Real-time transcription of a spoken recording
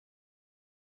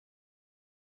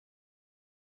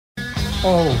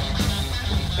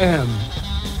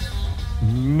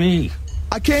me.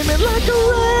 I came in like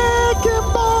a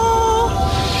wrecking ball.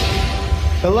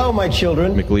 Hello, my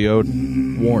children.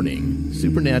 McLeod. Warning.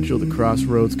 Supernatural The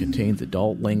Crossroads contains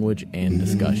adult language and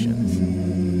discussions.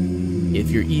 If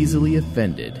you're easily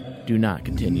offended, do not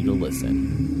continue to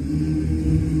listen.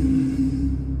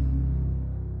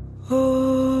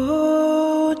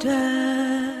 Oh,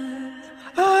 Dad.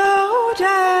 Oh,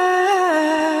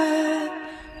 Dad.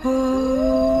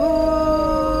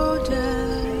 Oh, Dad.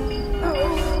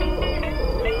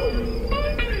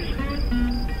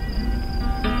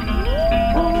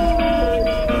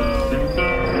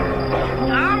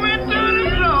 I went to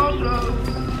the crossroads.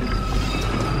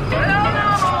 Fell down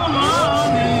on my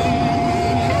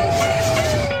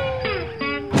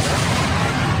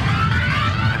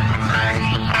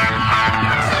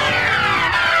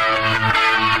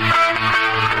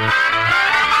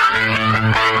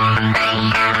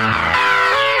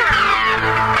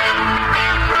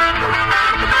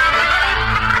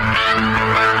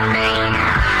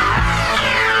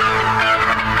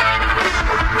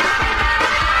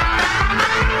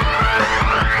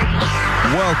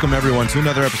Welcome, everyone, to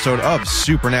another episode of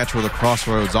Supernatural The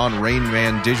Crossroads on Rain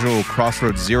Man Digital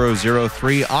Crossroads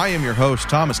 003. I am your host,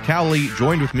 Thomas Cowley.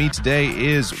 Joined with me today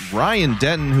is Ryan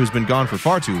Denton, who's been gone for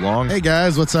far too long. Hey,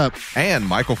 guys, what's up? And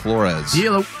Michael Flores.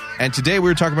 Hello. And today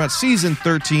we're talking about Season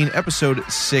 13, Episode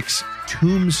 6,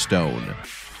 Tombstone.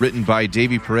 Written by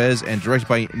Davey Perez and directed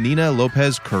by Nina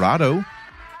Lopez Corrado.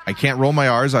 I can't roll my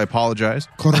R's, I apologize.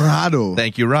 Corrado.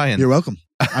 Thank you, Ryan. You're welcome.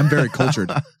 I'm very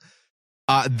cultured.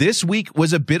 This week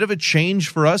was a bit of a change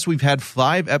for us. We've had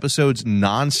 5 episodes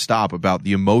nonstop about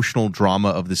the emotional drama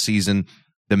of the season,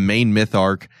 the main myth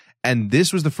arc, and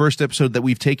this was the first episode that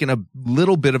we've taken a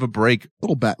little bit of a break,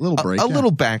 little break,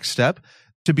 little back step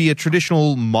to be a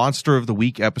traditional Monster of the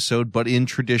Week episode, but in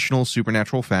traditional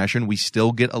Supernatural fashion, we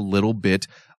still get a little bit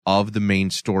of the main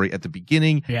story at the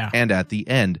beginning and at the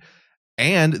end.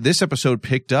 And this episode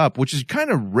picked up, which is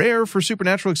kind of rare for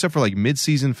Supernatural, except for like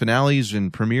mid-season finales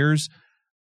and premieres.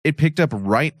 It picked up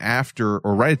right after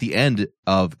or right at the end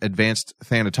of Advanced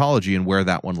Thanatology and where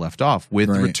that one left off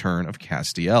with the return of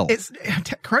Castiel.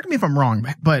 Correct me if I'm wrong,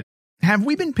 but have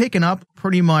we been picking up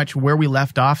pretty much where we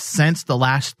left off since the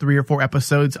last 3 or 4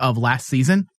 episodes of last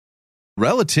season?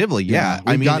 Relatively, yeah.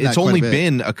 I mean, it's only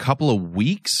been a couple of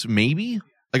weeks, maybe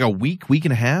like a week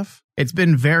and a half. It's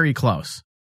been very close.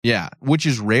 Yeah, which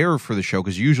is rare for the show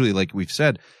because usually, like we've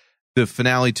said, the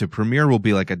finale to premiere will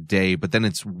be like a day, but then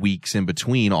it's weeks in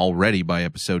between already by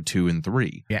episode 2 and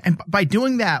 3. Yeah, and by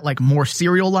doing that, like more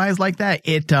serialized like that,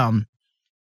 it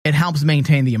helps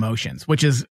maintain the emotions, which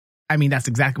is, I mean, that's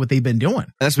exactly what they've been doing.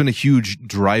 That's been a huge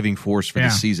driving force for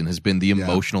this season, has been the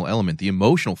emotional element, the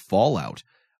emotional fallout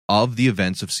of the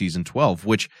events of season 12,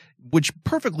 which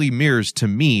perfectly mirrors to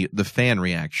me the fan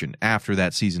reaction after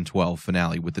that season 12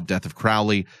 finale with the death of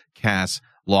Crowley, Cass,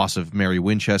 loss of Mary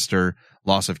Winchester,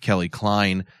 loss of Kelly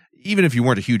Klein. Even if you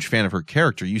weren't a huge fan of her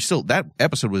character, that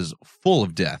episode was full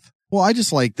of death. Well, I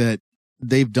just like that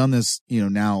they've done this,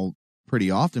 now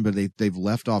pretty often, but they've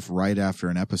left off right after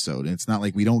an episode. And it's not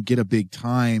like we don't get a big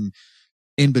time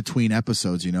in between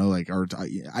episodes,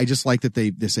 I just like that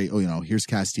they say, here's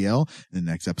Castiel, and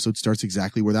the next episode starts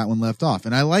exactly where that one left off.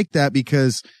 And I like that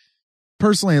because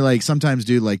personally, like sometimes,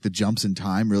 dude, like the jumps in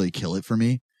time really kill it for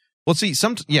me. Well, see,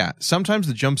 sometimes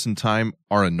the jumps in time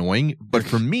are annoying, but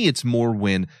for me, it's more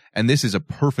when, and this is a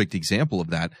perfect example of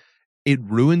that, it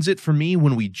ruins it for me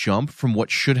when we jump from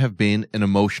what should have been an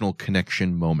emotional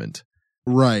connection moment.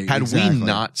 Right. Had we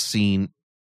not seen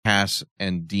Cass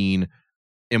and Dean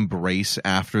embrace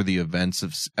after the events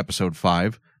of episode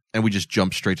 5, and we just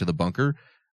jump straight to the bunker,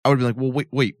 I would be like, well,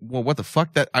 wait, what the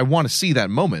fuck? That I want to see that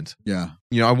moment. Yeah.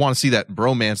 I want to see that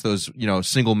bromance, those,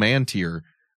 single man tier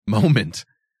moment.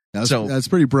 That's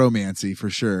pretty bromancy for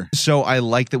sure. So I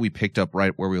like that we picked up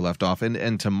right where we left off.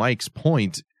 And to Mike's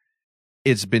point,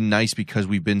 it's been nice because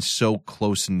we've been so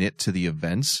close knit to the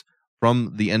events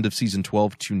from the end of season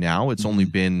 12 to now. It's only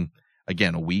been,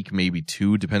 again, a week, maybe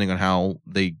 2, depending on how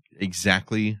they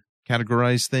exactly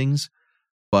categorize things.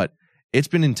 But it's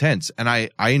been intense. And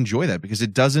I enjoy that because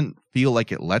it doesn't feel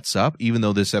like it lets up, even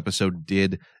though this episode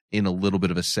did in a little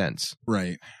bit of a sense.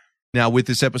 Right. Now, with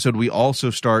this episode, we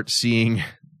also start seeing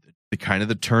the kind of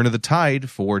the turn of the tide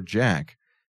for Jack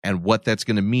and what that's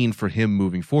going to mean for him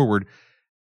moving forward.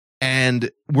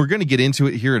 And we're going to get into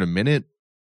it here in a minute.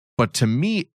 But to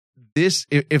me,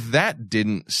 if that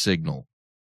didn't signal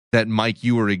that, Mike,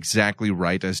 you were exactly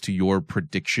right as to your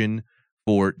prediction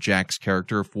for Jack's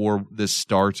character for the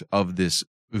start of this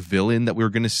villain that we're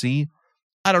going to see,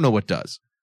 I don't know what does,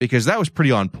 because that was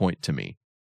pretty on point to me.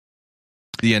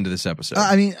 the end of this episode.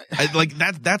 I mean, like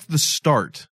that's the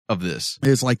start of this.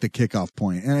 It's like the kickoff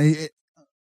point. And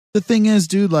the thing is,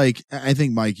 dude, like, I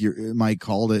think Mike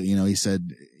called it, he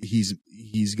said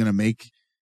he's going to make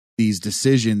these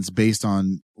decisions based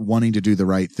on wanting to do the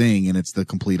right thing. And it's the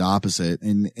complete opposite.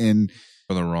 And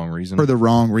for the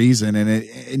wrong reason.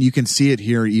 And you can see it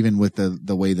here, even with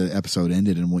the way the episode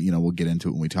ended, and we'll get into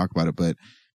it when we talk about it, but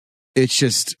it's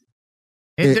just,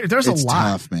 there's a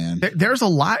lot, tough, man. There's a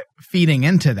lot feeding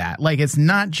into that. Like, it's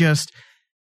not just,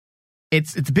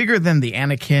 it's bigger than the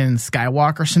Anakin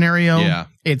Skywalker scenario. Yeah.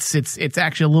 It's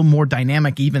actually a little more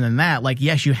dynamic even than that. Like,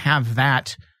 yes, you have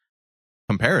that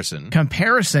comparison,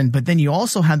 but then you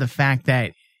also have the fact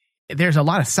that there's a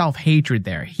lot of self-hatred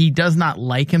there. He does not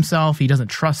like himself. He doesn't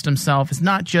trust himself. It's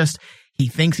not just he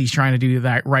thinks he's trying to do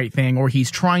that right thing, or he's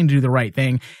trying to do the right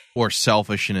thing. Or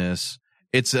selfishness.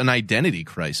 It's an identity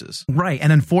crisis. Right.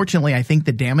 And unfortunately, I think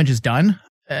the damage is done.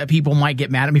 People might get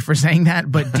mad at me for saying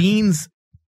that, but Dean's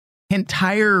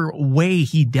entire way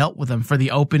he dealt with him for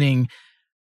the opening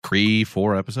 3 or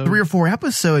 4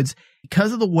 episodes,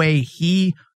 because of the way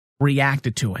he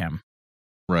reacted to him.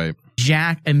 Right.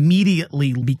 Jack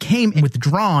immediately became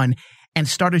withdrawn and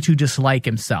started to dislike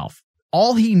himself.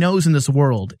 All he knows in this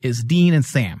world is Dean and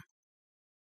Sam.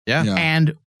 Yeah.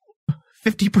 And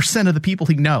 50% of the people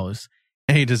he knows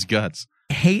hate his guts,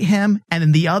 hate him, and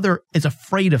then the other is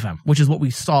afraid of him, which is what we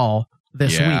saw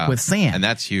this week with Sam. And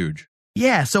that's huge.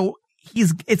 Yeah, so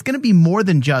it's going to be more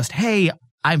than just, hey,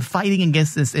 I'm fighting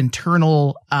against this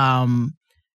internal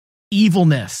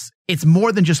evilness. It's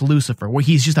more than just Lucifer, where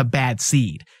he's just a bad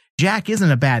seed. Jack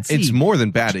isn't a bad seed. It's more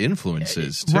than bad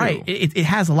influences, too. Right. It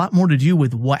has a lot more to do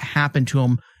with what happened to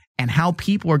him and how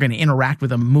people are going to interact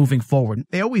with him moving forward.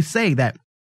 They always say that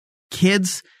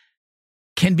kids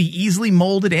can be easily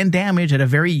molded and damaged at a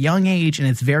very young age, and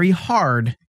it's very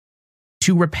hard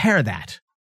to repair that.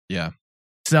 Yeah.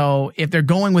 So if they're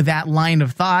going with that line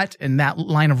of thought and that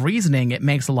line of reasoning, it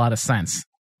makes a lot of sense.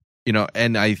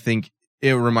 And I think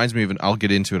it reminds me of, I'll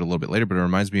get into it a little bit later, but it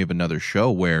reminds me of another show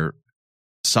where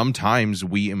sometimes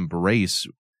we embrace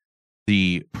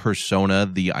the persona,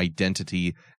 the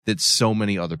identity that so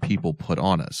many other people put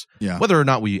on us. Yeah. Whether or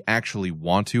not we actually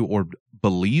want to or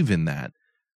believe in that.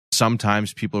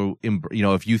 Sometimes people,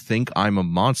 if you think I'm a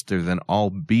monster, then I'll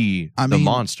be the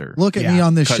monster. Look at me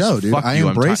on this show, dude. I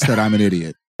embrace that I'm an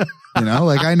idiot.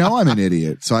 Like, I know I'm an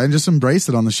idiot, so I just embrace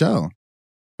it on the show.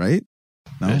 Right?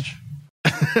 No.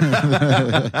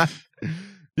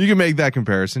 You can make that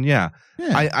comparison. Yeah.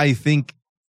 I think,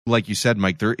 like you said,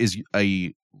 Mike, there is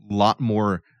a lot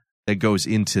more that goes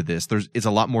into this. It's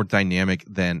a lot more dynamic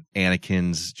than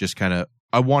Anakin's just kind of,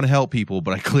 I want to help people,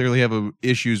 but I clearly have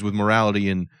issues with morality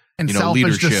and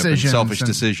leadership and selfish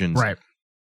decisions. Right.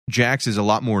 Jax is a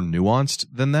lot more nuanced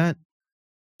than that.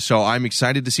 So I'm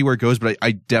excited to see where it goes, but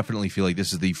I definitely feel like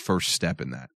this is the first step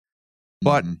in that.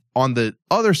 But on the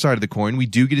other side of the coin, we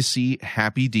do get to see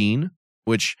Happy Dean,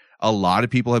 which a lot of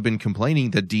people have been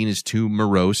complaining that Dean is too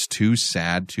morose, too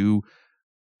sad, too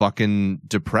fucking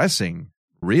depressing,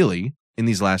 really, in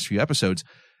these last few episodes.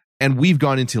 And we've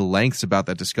gone into lengths about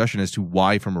that discussion as to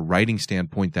why, from a writing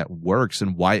standpoint, that works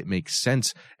and why it makes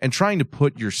sense, and trying to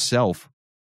put yourself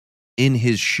in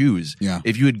his shoes. Yeah.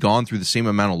 If you had gone through the same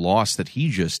amount of loss that he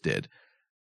just did.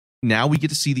 Now we get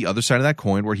to see the other side of that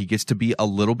coin, where he gets to be a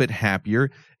little bit happier.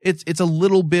 It's a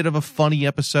little bit of a funny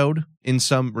episode in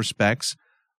some respects,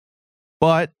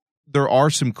 but there are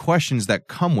some questions that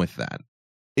come with that.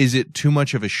 Is it too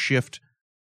much of a shift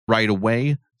right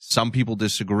away? Some people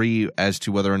disagree as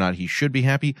to whether or not he should be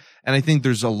happy. And I think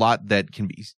there's a lot that can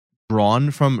be drawn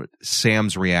from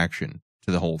Sam's reaction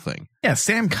to the whole thing. Yeah,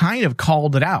 Sam kind of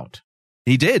called it out.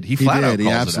 He did. He flat out called it out. He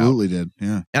absolutely did.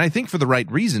 Yeah. And I think for the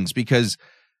right reasons, because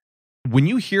when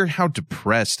you hear how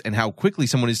depressed and how quickly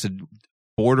someone is to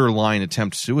borderline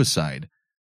attempt suicide,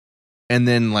 and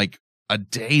then like a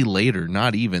day later,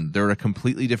 not even, they're a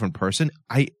completely different person.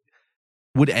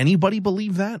 Would anybody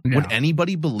believe that? No. Would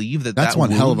anybody believe that? That's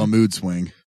one hell of a mood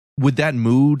swing. Would that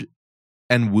mood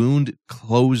and wound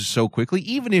close so quickly?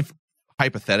 Even if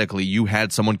hypothetically you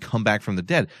had someone come back from the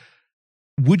dead,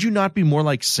 would you not be more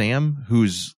like Sam,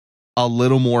 who's a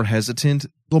little more hesitant, a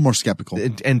little more skeptical,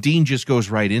 and Dean just goes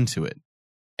right into it?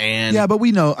 And yeah, but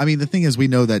we know. I mean, the thing is, we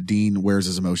know that Dean wears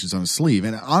his emotions on his sleeve,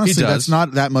 and honestly, that's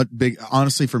not that much big.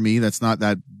 Honestly, for me, that's not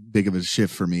that big of a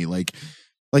shift for me.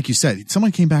 Like you said,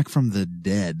 someone came back from the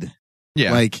dead.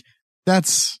 Yeah. Like,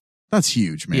 that's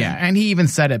huge, man. Yeah. And he even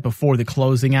said it before the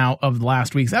closing out of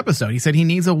last week's episode. He said he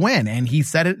needs a win. And he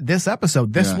said it this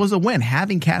episode. This was a win.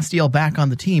 Having Castiel back on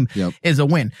the team is a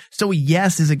win. So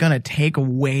yes, is it going to take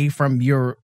away from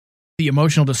your the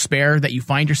emotional despair that you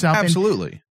find yourself in.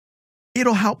 Absolutely.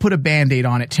 It'll help put a Band-Aid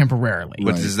on it temporarily.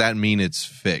 But does that mean it's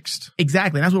fixed?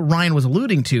 Exactly. And that's what Ryan was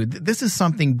alluding to. This is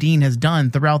something Dean has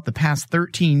done throughout the past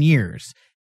 13 years.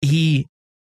 He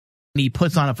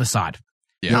puts on a facade.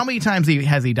 Yeah. How many times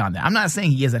has he done that? I'm not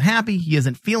saying he isn't happy, he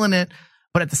isn't feeling it,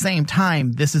 but at the same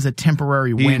time, this is a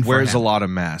temporary win for him. He wears a lot of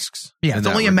masks. Yeah, it's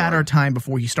only a matter of time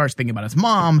before he starts thinking about his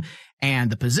mom and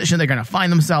the position they're going to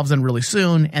find themselves in really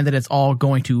soon, and that it's all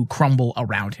going to crumble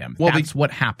around him. Well, that's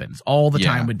what happens all the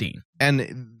time with Dean.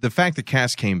 And the fact that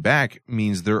Cass came back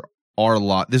means this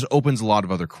opens a lot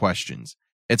of other questions.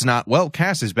 It's not, well,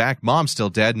 Cass is back, mom's still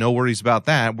dead, no worries about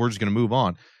that, we're just going to move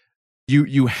on.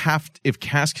 You have to, if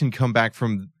Cass can come back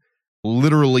from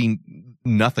literally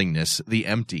nothingness, the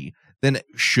empty, then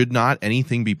should not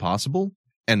anything be possible?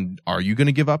 And are you going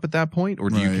to give up at that point, or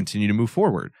do you continue to move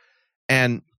forward?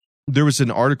 And there was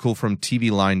an article from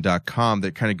tvline.com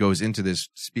that kind of goes into this,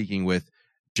 speaking with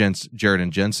Jared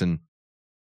and Jensen,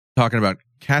 talking about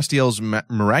Castiel's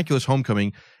miraculous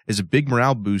homecoming is a big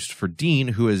morale boost for Dean,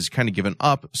 who has kind of given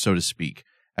up, so to speak.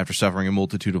 After suffering a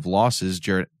multitude of losses,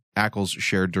 Jared Ackles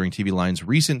shared during TV Line's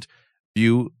recent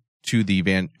view to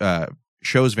the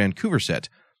show's Vancouver set.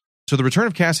 So the return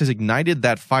of Cass has ignited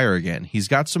that fire again. He's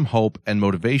got some hope and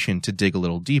motivation to dig a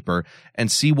little deeper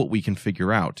and see what we can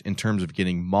figure out in terms of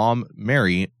getting Mom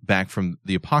Mary back from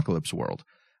the apocalypse world.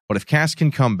 But if Cass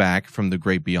can come back from the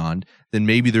great beyond, then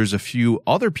maybe there's a few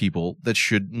other people that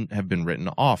shouldn't have been written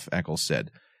off, Eccles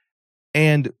said.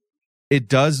 And it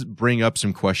does bring up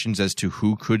some questions as to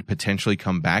who could potentially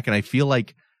come back. And I feel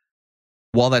like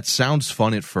while that sounds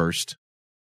fun at first,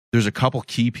 there's a couple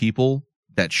key people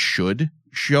that should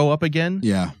show up again.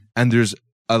 Yeah. And there's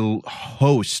a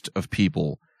host of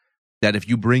people that if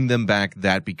you bring them back,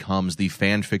 that becomes the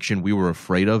fan fiction we were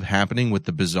afraid of happening with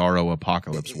the Bizarro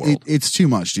apocalypse world. It's too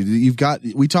much, dude.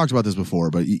 We talked about this before,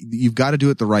 but you've got to do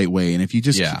it the right way. And if you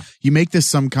just, you make this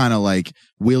some kind of like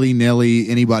willy-nilly,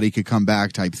 anybody could come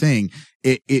back type thing,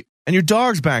 and your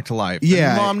dog's back to life.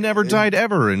 Yeah. And mom never died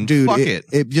ever. And dude, fuck it.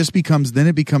 It just becomes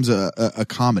a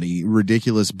comedy,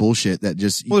 ridiculous bullshit that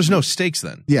just. Well, there's no stakes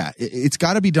then. Yeah. It's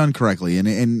got to be done correctly.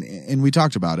 And we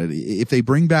talked about it. If they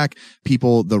bring back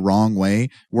people the wrong way,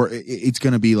 it's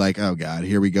going to be like, oh God,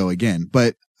 here we go again.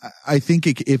 But I think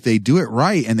if they do it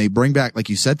right and they bring back, like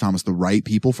you said, Thomas, the right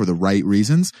people for the right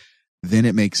reasons, then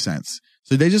it makes sense.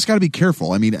 So they just got to be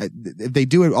careful. I mean, if they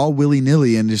do it all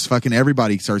willy-nilly and just fucking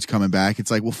everybody starts coming back,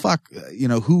 it's like, well, fuck,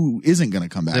 who isn't going to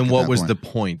come back? Then what was the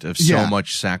point of so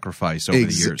much sacrifice over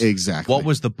the years? Exactly. What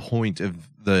was the point of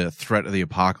the threat of the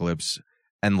apocalypse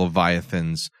and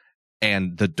Leviathans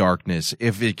and the darkness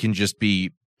if it can just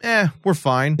be, we're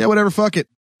fine. Yeah, whatever, fuck it.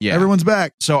 Yeah. Everyone's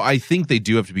back. So I think they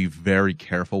do have to be very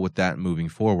careful with that moving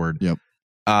forward. Yep.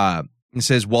 It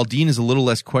says, while Dean is a little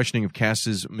less questioning of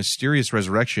Cass's mysterious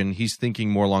resurrection, he's thinking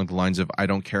more along the lines of, I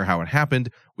don't care how it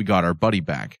happened, we got our buddy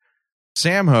back.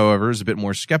 Sam, however, is a bit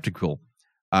more skeptical.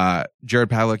 Jared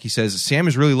Pavlik, he says, Sam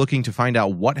is really looking to find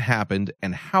out what happened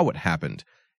and how it happened.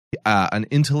 An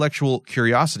intellectual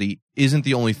curiosity isn't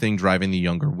the only thing driving the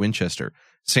younger Winchester.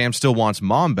 Sam still wants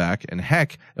Mom back, and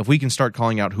heck, if we can start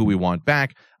calling out who we want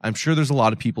back, I'm sure there's a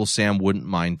lot of people Sam wouldn't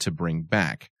mind to bring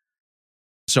back.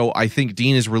 So I think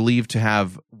Dean is relieved to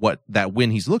have that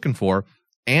win he's looking for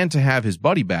and to have his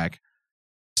buddy back.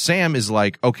 Sam is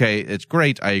like, okay, it's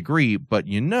great, I agree, but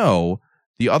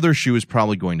the other shoe is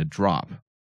probably going to drop.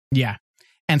 Yeah.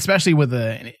 And especially with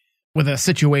a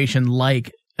situation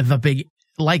like the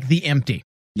Empty.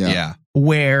 Yeah.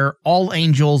 Where all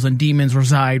angels and demons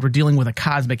reside, we're dealing with a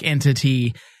cosmic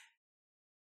entity.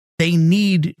 They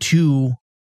need to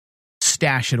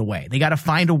stash it away. They got to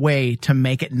find a way to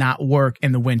make it not work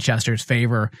in the Winchester's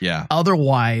favor. Yeah.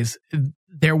 Otherwise,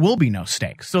 there will be no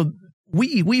stakes. So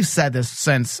we've said this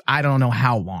since I don't know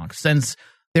how long, since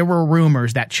there were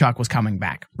rumors that Chuck was coming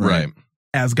back. Right.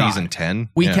 As God. Season 10.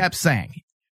 We kept saying,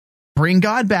 bring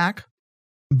God back,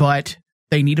 but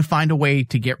they need to find a way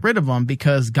to get rid of him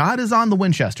because God is on the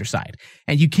Winchester side.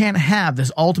 And you can't have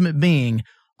this ultimate being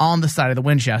on the side of the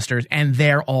Winchesters and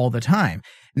there all the time.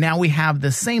 Now we have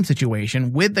the same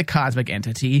situation with the cosmic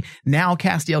entity. Now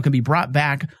Castiel can be brought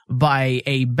back by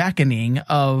a beckoning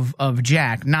of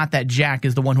Jack. Not that Jack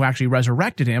is the one who actually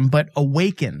resurrected him, but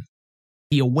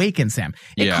he awakens him.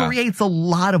 It creates a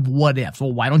lot of what ifs.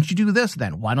 Well, why don't you do this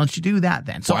then? Why don't you do that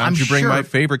then? So why don't you bring my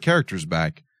favorite characters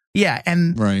back? Yeah,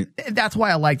 and that's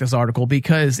why I like this article,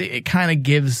 because it kind of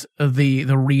gives the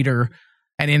reader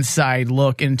an inside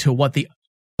look into what the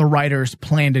writers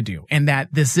plan to do, and that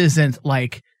this isn't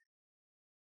like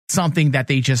something that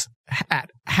they just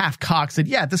half-cocked said,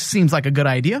 yeah, this seems like a good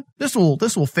idea. This will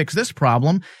fix this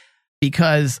problem.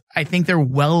 because I think they're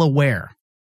well aware.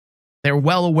 They're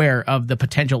well aware of the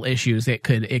potential issues it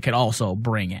could also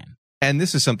bring in. And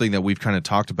this is something that we've kind of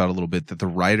talked about a little bit, that the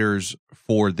writers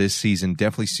for this season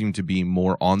definitely seem to be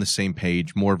more on the same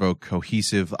page, more of a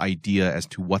cohesive idea as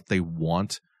to what they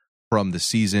want from the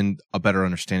season, a better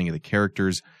understanding of the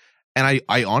characters. And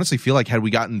I honestly feel like had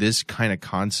we gotten this kind of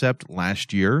concept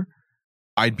last year,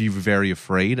 I'd be very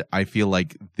afraid. I feel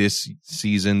like this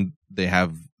season they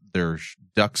have their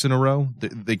ducks in a row.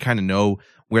 They kind of know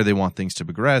where they want things to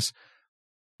progress.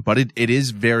 But it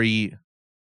is very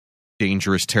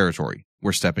dangerous territory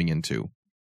we're stepping into.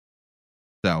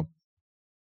 So,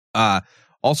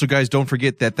 also, guys, don't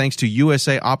forget that thanks to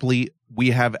USA Opoly,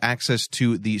 we have access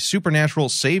to the Supernatural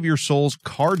Save Your Souls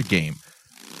card game.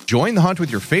 Join the hunt with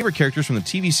your favorite characters from the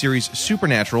TV series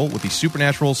Supernatural with the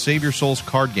Supernatural Save Your Souls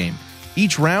card game.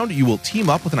 Each round, you will team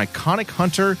up with an iconic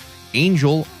hunter,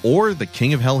 angel, or the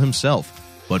King of Hell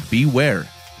himself. But beware.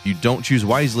 If you don't choose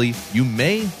wisely, you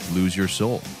may lose your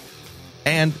soul.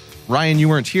 And, Ryan, you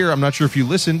weren't here. I'm not sure if you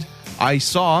listened. I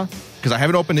saw, because I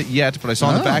haven't opened it yet, but I saw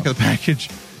on the back of the package,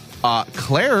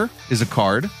 Claire is a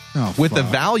card with a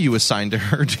value assigned to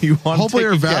her. Do you want Hopefully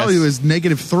to take her a value guess? is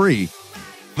 -3.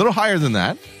 A little higher than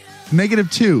that.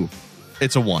 -2.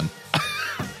 It's a 1.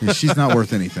 She's not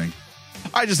worth anything.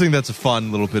 I just think that's a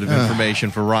fun little bit of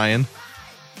information for Ryan.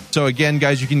 So again,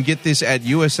 guys, you can get this at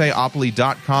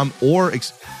usaopoly.com or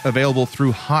available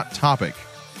through Hot Topic.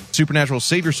 Supernatural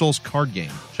Save Your Souls card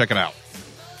game. Check it out.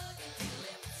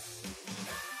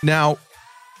 Now,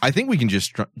 I think we can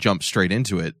just jump straight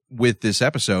into it with this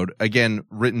episode. Again,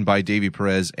 written by Davey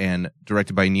Perez and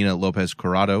directed by Nina Lopez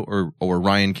Corrado. Or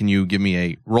Ryan, can you give me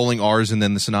a rolling R's and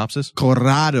then the synopsis?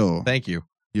 Corrado. Thank you.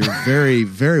 You're very,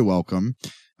 very welcome.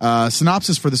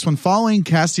 Synopsis for this one. Following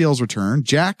Castiel's return,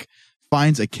 Jack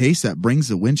finds a case that brings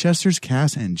the Winchesters,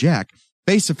 Cass, and Jack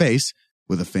face to face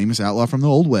with a famous outlaw from the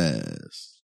Old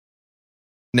West.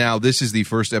 Now, this is the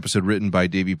first episode written by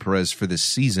Davey Perez for this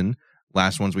season.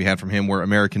 Last ones we had from him were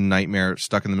American Nightmare,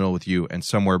 Stuck in the Middle with You, and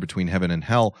Somewhere Between Heaven and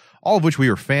Hell, all of which we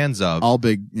were fans of. All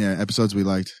big episodes we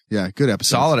liked. Yeah, good episodes.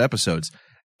 Solid episodes.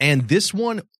 And this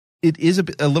one, it is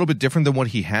a little bit different than what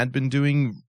he had been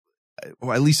doing,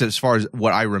 or at least as far as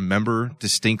what I remember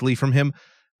distinctly from him.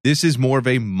 This is more of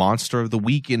a monster of the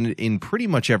week in pretty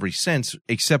much every sense,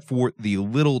 except for the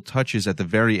little touches at the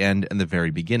very end and the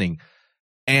very beginning.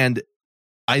 And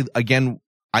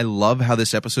I love how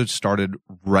this episode started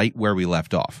right where we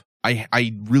left off.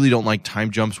 I really don't like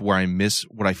time jumps where I miss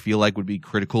what I feel like would be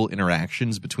critical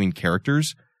interactions between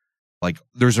characters. Like,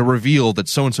 there's a reveal that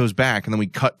so-and-so's back, and then we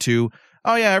cut to,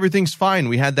 oh yeah, everything's fine.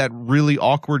 We had that really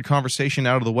awkward conversation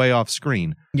out of the way off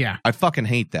screen. Yeah. I fucking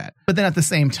hate that. But then at the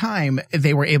same time,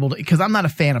 they were able to, because I'm not a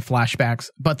fan of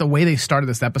flashbacks, but the way they started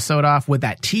this episode off with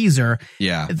that teaser,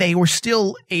 they were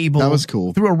still able, that was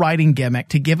cool, through a writing gimmick,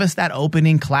 to give us that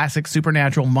opening classic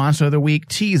Supernatural Monster of the Week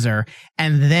teaser,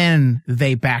 and then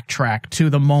they backtrack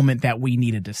to the moment that we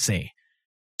needed to see.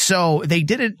 So they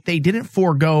didn't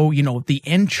forego, the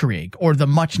intrigue or the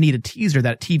much needed teaser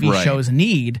that TV shows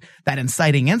need, that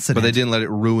inciting incident. But they didn't let it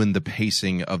ruin the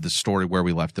pacing of the story where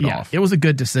we left it off. It was a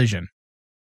good decision.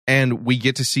 And we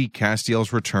get to see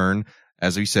Castiel's return,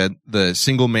 as we said, the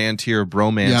single man tier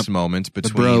bromance moment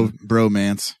between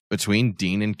bromance between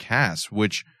Dean and Cass,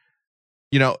 which,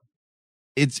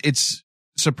 it's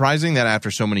surprising that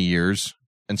after so many years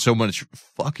and so much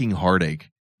fucking heartache,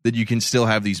 that you can still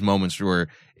have these moments where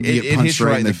it hits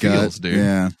right in the feels, dude.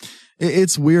 Yeah.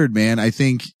 It's weird, man. I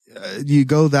think you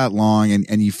go that long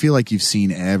and you feel like you've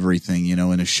seen everything, in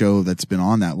a show that's been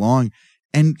on that long.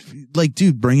 And like,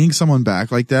 dude, bringing someone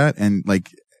back like that and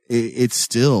like, it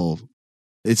still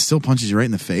punches you right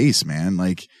in the face, man.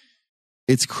 Like,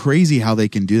 it's crazy how they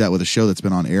can do that with a show that's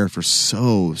been on air for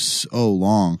so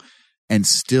long and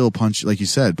still punch, like you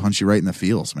said, punch you right in the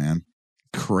feels, man.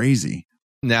 Crazy.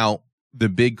 Now, the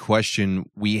big question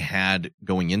we had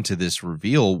going into this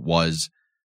reveal was,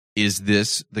 is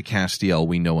this the Castiel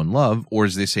we know and love, or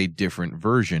is this a different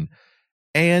version?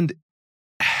 And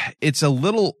it's a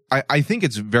little, I think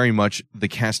it's very much the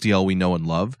Castiel we know and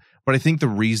love, but I think the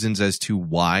reasons as to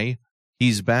why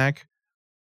he's back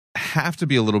have to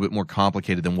be a little bit more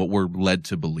complicated than what we're led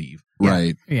to believe.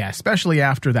 Right. Yeah, especially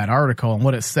after that article and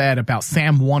what it said about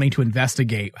Sam wanting to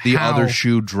investigate the other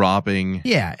shoe dropping.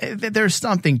 Yeah, there's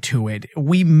something to it.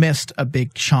 We missed a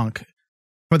big chunk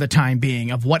for the time being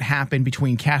of what happened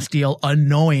between Castiel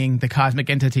annoying the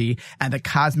cosmic entity and the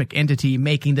cosmic entity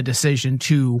making the decision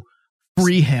to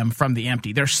free him from the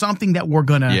empty. There's something that we're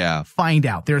going to find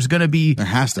out. There's going to be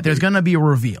a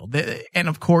reveal. And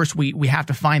of course, we have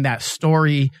to find that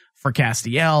story for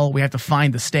Castiel. We have to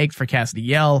find the stakes for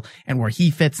Castiel and where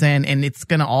he fits in. And it's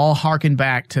going to all harken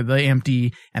back to the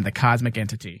empty and the cosmic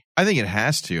entity. I think it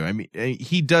has to. I mean,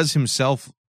 he does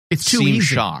himself it's too seem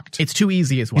easy. shocked. It's too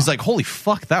easy as well. He's like, holy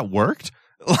fuck, that worked?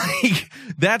 Like,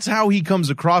 that's how he comes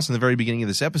across in the very beginning of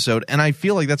this episode. And I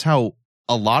feel like that's how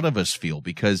a lot of us feel,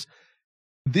 because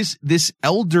this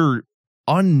elder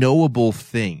unknowable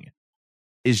thing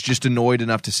is just annoyed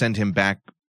enough to send him back.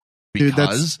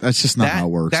 Because dude, that's just not how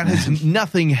it works. That has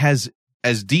nothing has,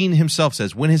 as Dean himself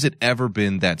says, when has it ever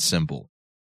been that simple?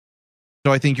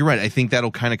 So I think you're right. I think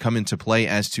that'll kind of come into play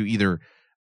as to either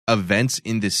events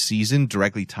in this season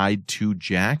directly tied to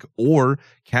Jack or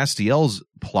Castiel's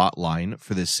plot line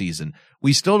for this season.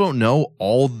 We still don't know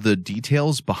all the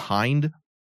details behind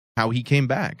how he came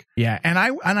back. Yeah, and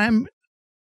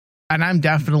I'm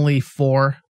definitely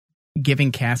for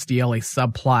giving Castiel a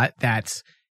subplot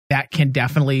that can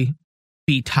definitely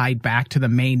be tied back to the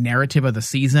main narrative of the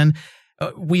season.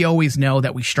 We always know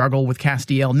that we struggle with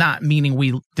Castiel, not meaning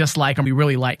we dislike him. We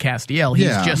really like Castiel. He's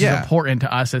just as important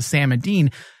to us as Sam and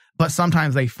Dean, but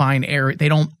sometimes they find error.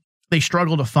 They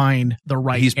struggle to find the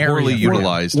right He's poorly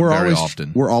utilized very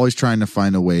often. We're always trying to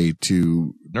find a way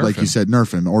to, like you said,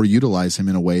 nerf him or utilize him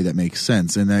in a way that makes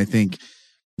sense. And I think,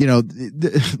 you know,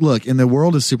 look, in the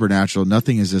world of Supernatural,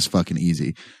 nothing is this fucking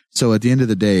easy. So at the end of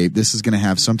the day, this is going to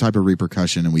have some type of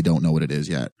repercussion and we don't know what it is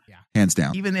yet. Yeah. Hands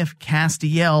down. Even if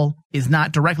Castiel is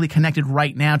not directly connected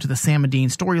right now to the Sam and Dean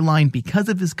storyline because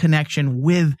of his connection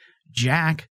with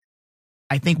Jack,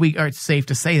 I think we are safe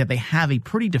to say that they have a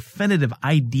pretty definitive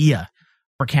idea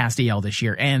for Castiel this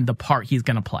year and the part he's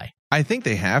going to play. I think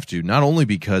they have to, not only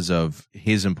because of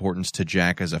his importance to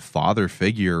Jack as a father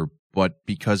figure, but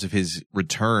because of his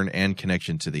return and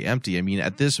connection to the empty. I mean,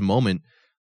 at this moment,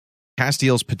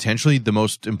 Castiel's potentially the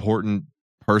most important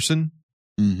person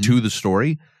to the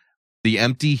story. The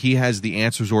empty, he has the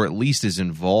answers, or at least is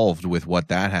involved with what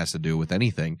that has to do with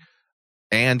anything.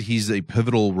 And he's a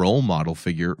pivotal role model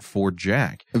figure for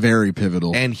Jack. Very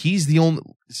pivotal. And he's the only...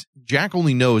 Jack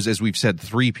only knows, as we've said,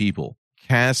 3 people.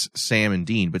 Cass, Sam, and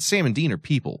Dean. But Sam and Dean are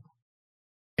people.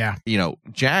 Yeah. You know,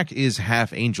 Jack is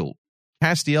half angel.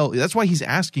 Castiel, that's why he's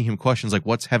asking him questions like,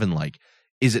 what's heaven like?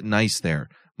 Is it nice there?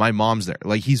 My mom's there.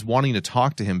 Like, he's wanting to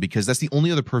talk to him because that's the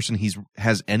only other person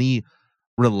has any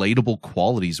relatable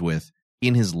qualities with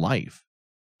in his life.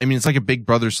 I mean, it's like a big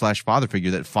brother / father figure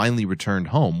that finally returned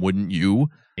home. Wouldn't you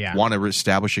want to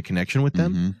establish a connection with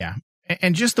them? Yeah.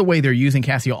 And just the way they're using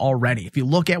Castiel already, if you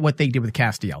look at what they did with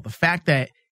Castiel, the fact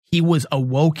that he was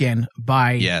awoken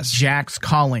by Jack's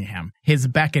calling him, his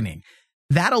beckoning,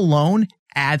 that alone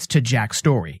adds to Jack's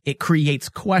story. It creates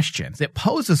questions. It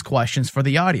poses questions for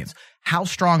the audience. How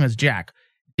strong is Jack?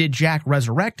 Did Jack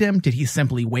resurrect him? Did he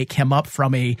simply wake him up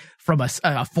from a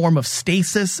form of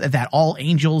stasis that all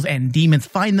angels and demons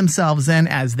find themselves in,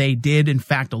 as they did in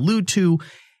fact allude to?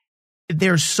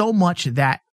 There's so much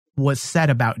that was said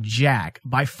about Jack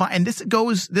and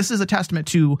this is a testament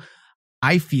to,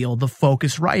 I feel, the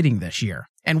focus writing this year.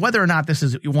 And whether or not this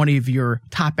is one of your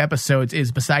top episodes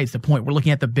is besides the point. We're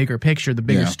looking at the bigger picture, the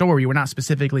bigger story. We're not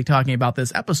specifically talking about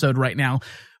this episode right now,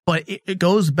 but it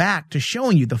goes back to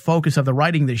showing you the focus of the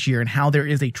writing this year and how there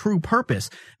is a true purpose,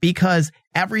 because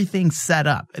everything's set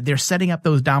up. They're setting up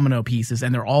those domino pieces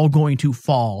and they're all going to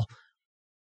fall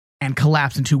and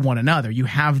collapse into one another. You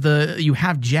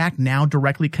have Jack now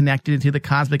directly connected to the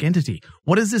cosmic entity.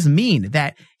 What does this mean?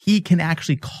 That he can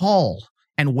actually call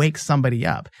and wake somebody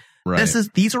up. Right.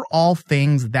 These are all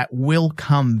things that will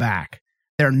come back.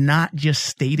 They're not just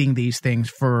stating these things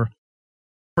for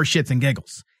shits and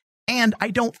giggles. And I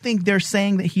don't think they're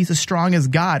saying that he's as strong as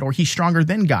God or he's stronger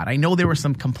than God. I know there were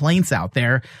some complaints out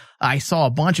there. I saw a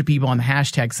bunch of people on the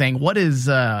hashtag saying,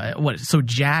 so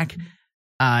Jack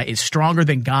is stronger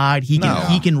than God. He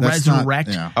can resurrect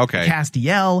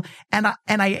Castiel. And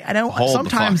I don't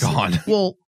sometimes.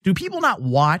 Well, do people not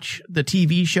watch the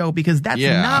TV show? Because that's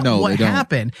not what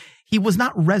happened. He was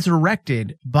not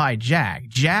resurrected by Jack.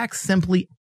 Jack simply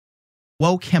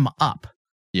woke him up.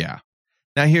 Yeah.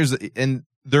 Now and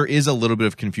there is a little bit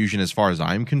of confusion as far as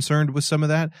I'm concerned with some of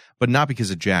that, but not because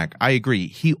of Jack. I agree.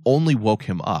 He only woke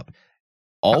him up.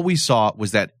 All we saw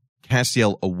was that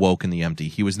Castiel awoke in the empty.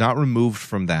 He was not removed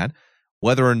from that.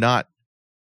 Whether or not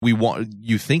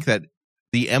you think that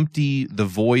the empty, the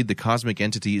void, the cosmic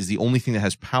entity is the only thing that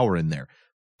has power in there.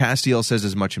 Castiel says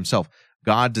as much himself.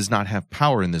 God does not have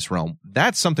power in this realm.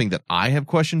 That's something that I have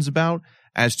questions about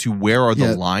as to where are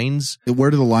the lines. Where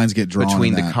do the lines get drawn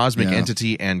between the cosmic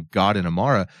entity and God and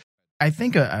Amara? I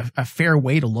think a fair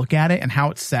way to look at it and how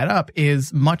it's set up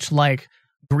is much like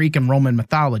Greek and Roman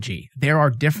mythology. There are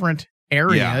different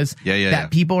areas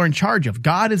that people are in charge of.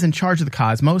 God is in charge of the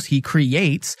cosmos. He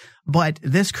creates, but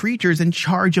this creature is in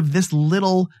charge of this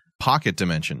little pocket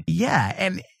dimension. Yeah.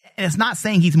 And it's not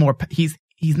saying he's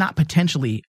not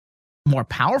potentially more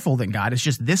powerful than God. It's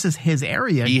just, this is his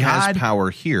area. He has power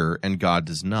here and God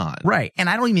does not. Right. And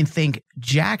I don't even think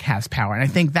Jack has power. And I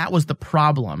think that was the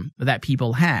problem that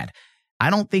people had.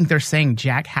 I don't think they're saying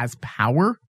Jack has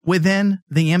power within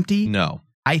the empty. No.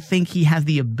 I think he has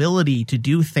the ability to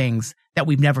do things that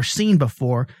we've never seen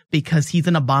before because he's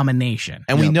an abomination.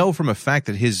 And we know from a fact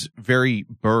that his very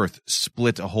birth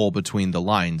split a hole between the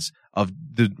lines of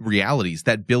the realities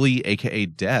that Billy, aka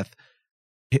Death,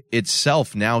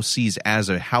 itself now sees as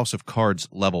a House of Cards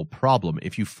level problem.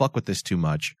 If you fuck with this too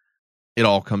much, it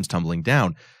all comes tumbling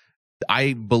down.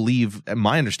 I believe,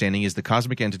 my understanding is the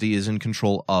cosmic entity is in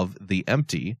control of the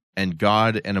empty, and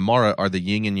God and Amara are the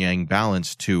yin and yang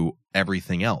balance to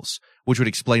everything else, which would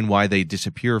explain why they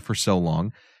disappear for so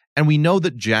long. And we know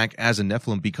that Jack, as a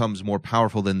Nephilim, becomes more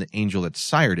powerful than the angel that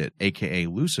sired it, aka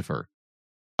Lucifer,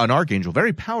 an archangel,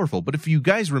 very powerful. But if you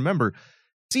guys remember,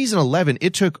 season 11,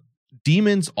 it took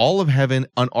demons, all of heaven,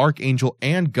 an archangel,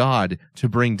 and God to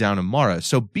bring down Amara.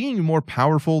 So being more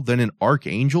powerful than an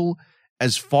archangel,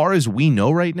 as far as we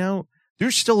know right now,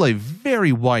 there's still a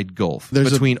very wide gulf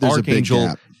between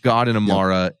archangel, God, and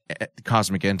Amara,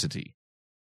 cosmic entity.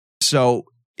 So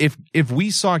if we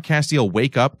saw Castiel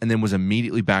wake up and then was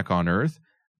immediately back on Earth,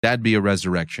 that'd be a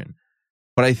resurrection.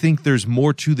 But I think there's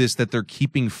more to this that they're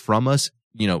keeping from us,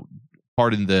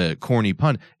 pardon the corny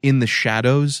pun, in the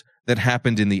shadows that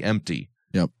happened in the empty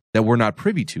that we're not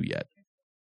privy to yet.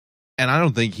 And I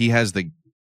don't think he has the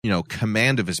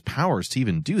command of his powers to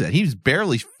even do that. He's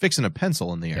barely fixing a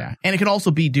pencil in the air. Yeah. And it could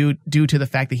also be due to the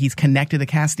fact that he's connected to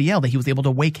Castiel, that he was able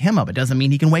to wake him up. It doesn't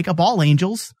mean he can wake up all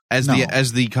angels. As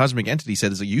the cosmic entity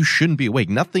said, is that you shouldn't be awake.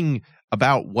 Nothing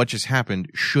about what just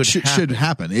happened should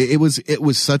happen. It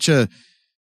was such a,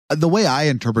 the way I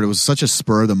interpret it was such a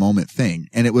spur of the moment thing.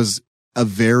 And it was a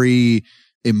very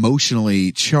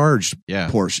emotionally charged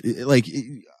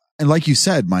portion. And like you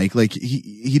said, Mike, like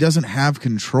he doesn't have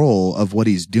control of what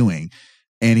he's doing,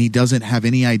 and he doesn't have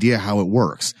any idea how it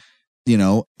works,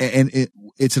 and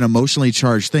it's an emotionally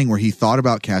charged thing where he thought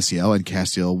about Castiel and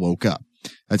Castiel woke up.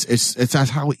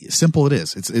 That's how simple it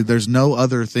is. There's no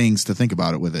other things to think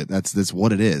about it with it. That's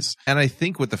what it is. And I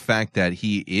think with the fact that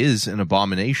he is an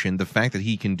abomination, the fact that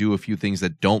he can do a few things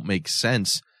that don't make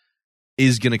sense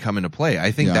is going to come into play.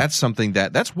 I think that's something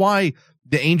that's why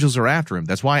the angels are after him.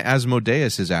 That's why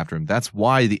Asmodeus is after him. That's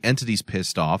why the entity's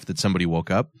pissed off that somebody woke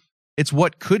up. It's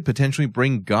what could potentially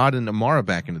bring God and Amara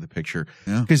back into the picture.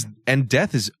 And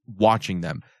Death is watching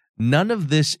them. None of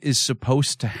this is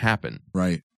supposed to happen.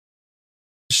 Right.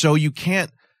 So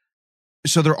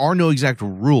there are no exact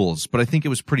rules, but I think it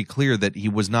was pretty clear that he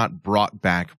was not brought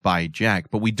back by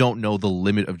Jack, but we don't know the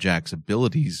limit of Jack's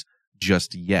abilities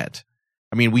just yet.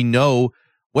 I mean, we know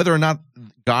whether or not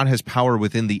God has power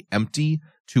within the empty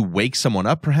to wake someone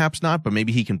up, perhaps not, but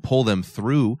maybe he can pull them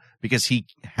through because he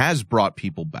has brought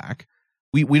people back.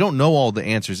 We don't know all the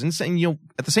answers. And saying,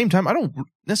 at the same time, I don't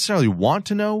necessarily want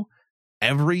to know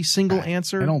every single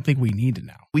answer. I don't think we need to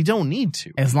know. We don't need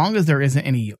to. As long as there isn't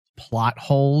any plot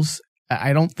holes,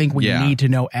 I don't think we need to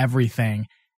know everything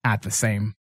at the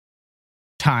same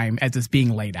time as it's being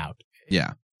laid out.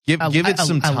 Yeah. Give it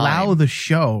some time. Allow the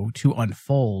show to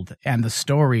unfold and the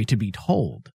story to be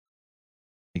told.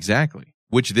 Exactly.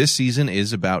 Which this season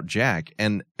is about Jack.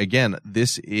 And again,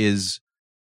 this is,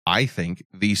 I think,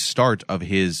 the start of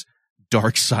his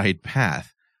dark side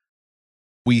path.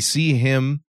 We see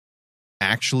him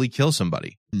actually kill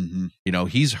somebody. Mm-hmm.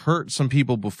 He's hurt some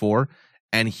people before,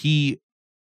 and he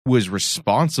was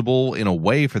responsible in a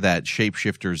way for that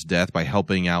shapeshifter's death by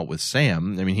helping out with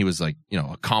Sam. I mean, he was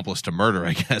accomplice to murder,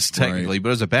 I guess, technically, but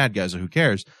it was a bad guy, so who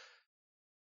cares?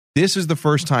 This is the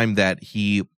first time that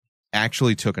he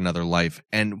actually took another life,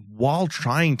 and while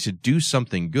trying to do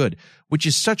something good, which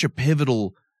is such a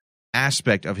pivotal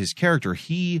aspect of his character,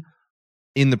 he,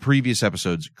 in the previous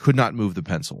episodes, could not move the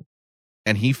pencil,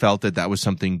 and he felt that was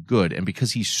something good, and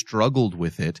because he struggled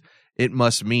with it, it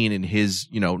must mean in his,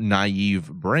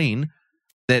 naive brain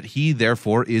that he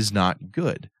therefore is not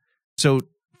good. So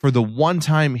for the one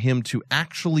time him to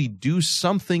actually do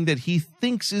something that he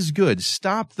thinks is good,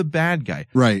 stop the bad guy.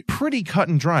 Right. Pretty cut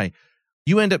and dry.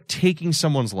 You end up taking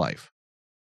someone's life.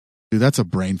 Dude, that's a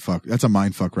brain fuck. That's a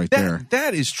mind fuck there.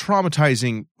 That is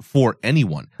traumatizing for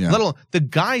anyone. Yeah. Let alone the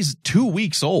guy's 2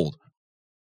 weeks old.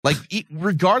 Like,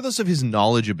 regardless of his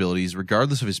knowledge abilities,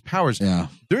 regardless of his powers,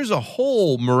 there's a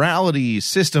whole morality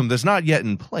system that's not yet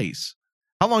in place.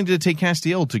 How long did it take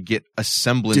Castiel to get a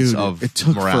semblance of it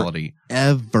took morality?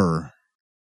 Forever.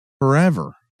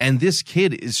 forever. And this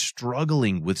kid is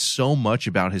struggling with so much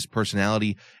about his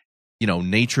personality,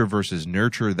 nature versus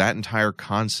nurture, that entire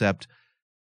concept,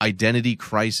 identity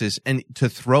crisis, and to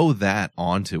throw that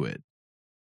onto it.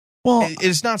 Well,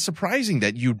 it's not surprising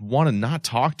that you'd want to not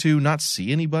talk to, not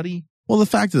see anybody. Well, the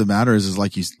fact of the matter is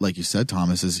like you said,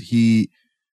 Thomas, is he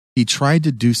tried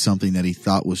to do something that he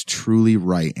thought was truly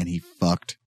right, and he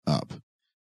fucked up.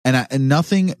 And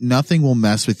nothing will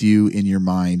mess with you in your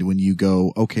mind when you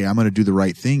go, okay, I'm going to do the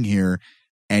right thing here,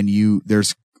 and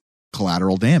there's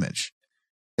collateral damage.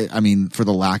 I mean, for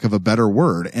the lack of a better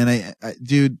word. And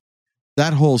dude,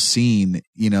 that whole scene,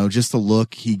 just the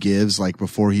look he gives, like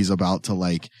before he's about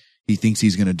to he thinks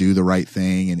he's going to do the right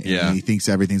thing, and he thinks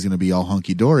everything's going to be all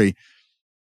hunky dory.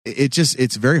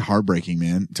 It's very heartbreaking,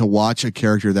 man, to watch a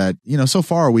character that, so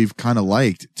far we've kind of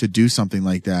liked to do something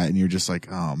like that. And you're just like,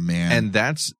 oh man. And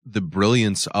that's the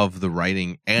brilliance of the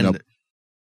writing and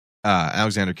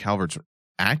Alexander Calvert's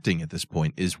acting at this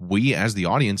point, is we as the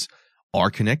audience are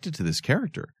connected to this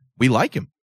character. We like him.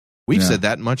 We've said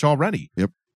that much already. Yep.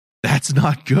 That's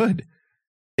not good.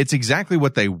 It's exactly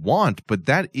what they want, but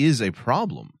that is a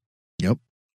problem. Yep.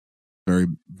 Very,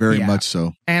 very much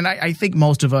so. And I think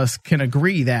most of us can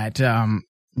agree that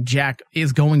Jack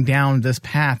is going down this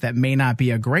path that may not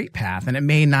be a great path, and it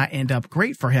may not end up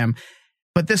great for him.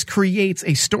 But this creates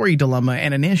a story dilemma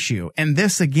and an issue. And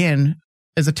this, again,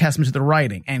 is a testament to the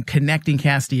writing and connecting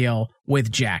Castiel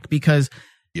with Jack. Because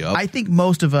I think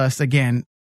most of us, again,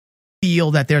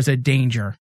 feel that there's a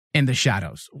danger in the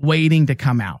shadows waiting to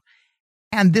come out.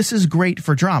 And this is great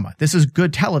for drama. This is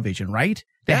good television, right?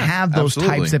 To have those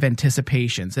types of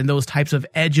anticipations and those types of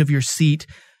edge of your seat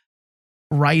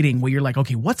writing where you're like,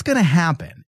 okay, what's going to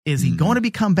happen? Is he going to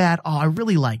become bad? Oh, I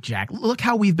really like Jack. Look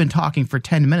how we've been talking for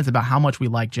 10 minutes about how much we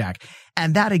like Jack.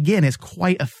 And that, again, is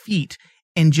quite a feat.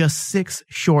 In just 6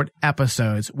 short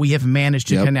episodes, we have managed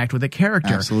to connect with a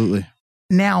character. Absolutely.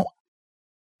 Now,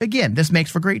 again, this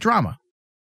makes for great drama.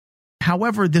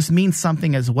 However, this means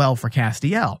something as well for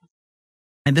Castiel.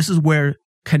 And this is where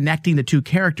connecting the two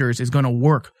characters is going to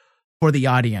work for the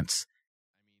audience.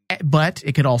 But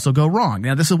it could also go wrong.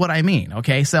 Now, this is what I mean,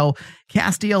 okay? So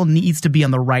Castiel needs to be on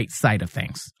the right side of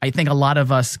things. I think a lot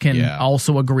of us can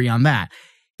also agree on that.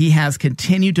 He has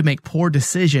continued to make poor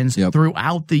decisions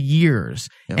throughout the years.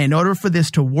 In order for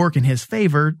this to work in his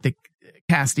favor, the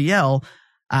Castiel,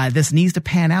 this needs to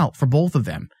pan out for both of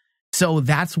them. So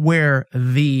that's where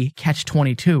the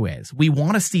catch-22 is. We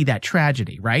want to see that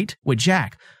tragedy, right, with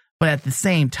Jack. But at the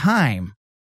same time,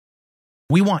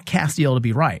 we want Castiel to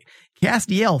be right.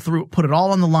 Castiel put it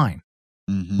all on the line.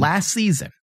 Last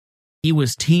season, he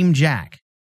was Team Jack.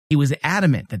 He was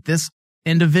adamant that this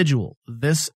individual,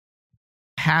 this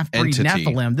half-breed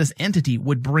Nephilim, this entity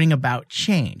would bring about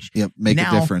change. Yep, make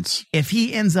a difference. If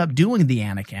he ends up doing the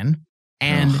Anakin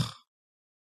and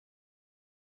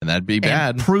that'd be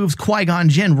bad. Proves Qui-Gon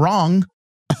Jinn wrong.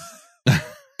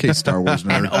 Okay, Star Wars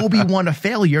nerd. And Obi-Wan a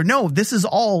failure. No,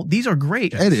 these are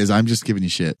great. It is. I'm just giving you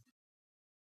shit.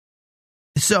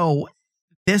 So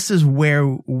this is where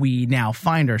we now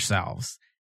find ourselves,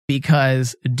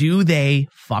 because do they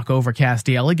fuck over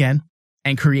Castiel again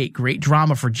and create great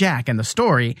drama for Jack and the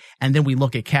story, and then we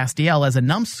look at Castiel as a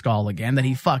numbskull again that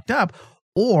he fucked up,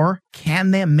 or can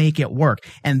they make it work?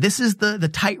 And this is the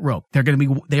tightrope they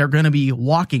are going to be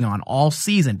walking on all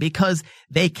season, because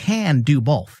they can do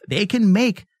both. They can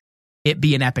make it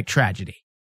be an epic tragedy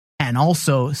and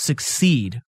also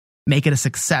succeed, make it a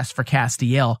success for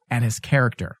Castiel and his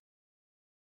character.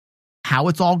 How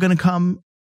it's all going to come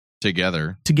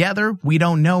together, we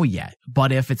don't know yet.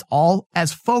 But if it's all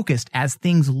as focused as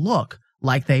things look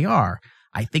like they are,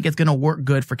 I think it's going to work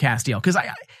good for Castiel. Because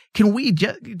do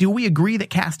we agree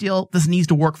that Castiel, this needs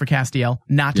to work for Castiel,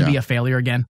 not to be a failure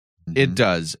again? It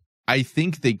does. I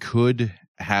think they could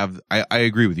have, I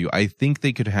agree with you. I think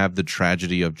they could have the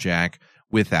tragedy of Jack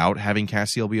without having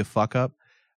Castiel be a fuck up,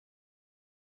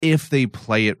 if they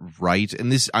play it right.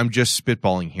 And this, I'm just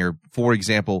spitballing here. For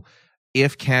example,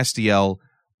 if Castiel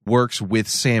works with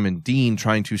Sam and Dean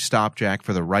trying to stop Jack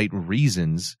for the right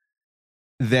reasons,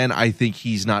 then I think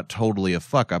he's not totally a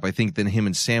fuck up. I think then him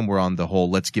and Sam were on the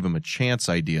whole let's give him a chance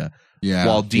idea. Yeah.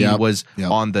 While Dean was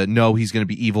on the no, he's going to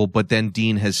be evil, but then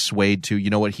Dean has swayed to,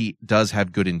 you know what, he does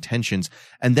have good intentions.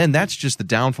 And then that's just the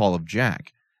downfall of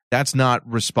Jack. That's not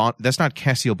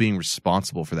Castiel being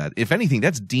responsible for that. If anything,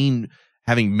 that's Dean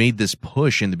having made this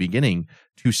push in the beginning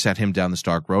to set him down this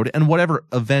dark road, and whatever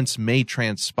events may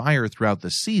transpire throughout the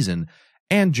season,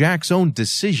 and Jack's own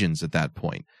decisions at that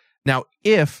point. Now,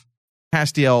 if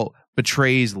Castiel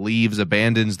betrays, leaves,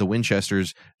 abandons the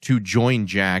Winchesters to join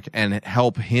Jack and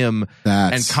help him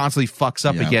and constantly fucks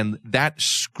up again. That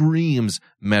screams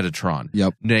Metatron.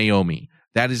 Yep. Naomi.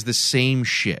 That is the same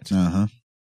shit.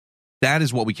 That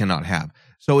is what we cannot have.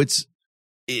 So it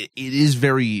is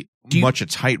very much a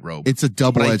tightrope. It's a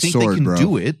double-edged sword, they can bro.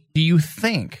 do it. Do you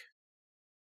think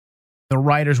the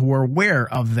writers were aware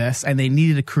of this and they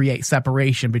needed to create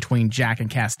separation between Jack and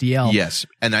Castiel? Yes.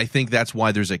 And I think that's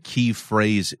why there's a key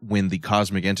phrase when the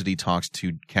cosmic entity talks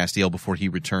to Castiel before he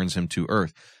returns him to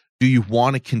Earth. Do you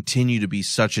want to continue to be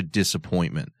such a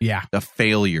disappointment? Yeah. A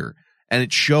failure? And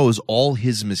it shows all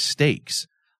his mistakes.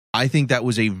 I think that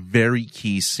was a very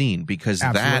key scene because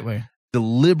that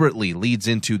deliberately leads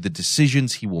into the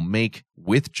decisions he will make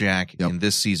with Jack in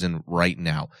this season right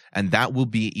now. And that will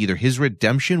be either his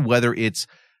redemption, whether it's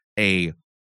a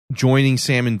joining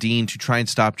Sam and Dean to try and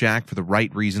stop Jack for the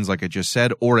right reasons, like I just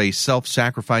said, or a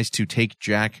self-sacrifice to take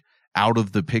Jack out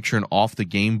of the picture and off the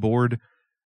game board.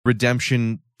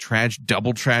 Redemption,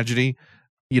 double tragedy.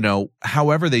 You know,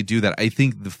 however they do that, I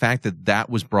think the fact that that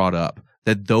was brought up,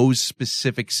 that those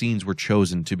specific scenes were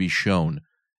chosen to be shown,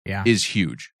 is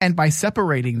huge. And by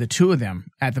separating the two of them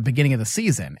at the beginning of the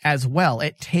season as well,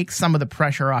 it takes some of the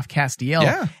pressure off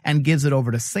Castiel and gives it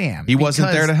over to Sam. He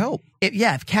wasn't there to help.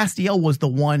 If Castiel was the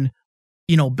one,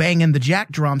 you know, banging the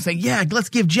Jack drum saying, let's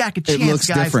give Jack a chance, it looks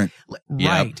guys. Different.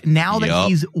 Right. Now that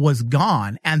he was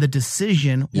gone and the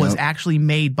decision was actually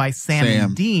made by Sam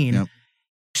and Dean.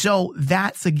 So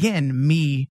that's, again,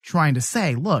 me trying to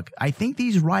say, look, I think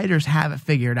these writers have it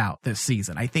figured out this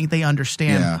season. I think they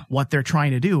understand what they're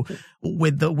trying to do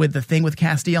with the thing with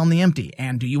Castiel and the Empty.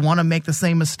 And do you want to make the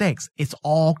same mistakes? It's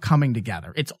all coming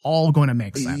together. It's all going to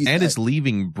make sense. And it's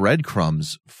leaving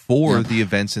breadcrumbs for the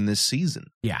events in this season.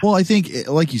 Yeah. Well, I think,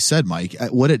 like you said, Mike,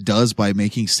 what it does by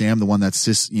making Sam the one that's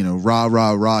just, you know,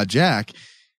 rah, Jack,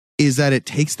 is that it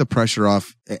takes the pressure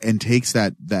off and takes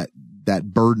that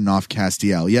burden off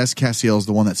Castiel. Yes, Castiel is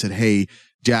the one that said, hey,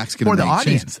 Jack's going to make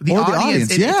audience. change. The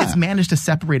audience. It's managed to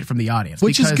separate it from the audience.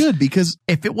 Which is good because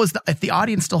if the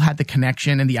audience still had the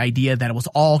connection and the idea that it was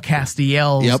all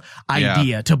Castiel's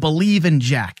idea to believe in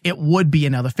Jack, it would be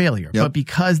another failure. But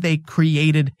because they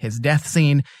created his death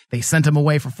scene, they sent him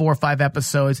away for 4 or 5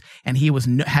 episodes and he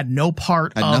had no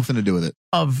part nothing to do with it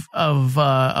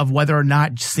of whether or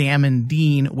not Sam and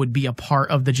Dean would be a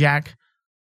part of the Jack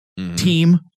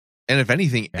team. And if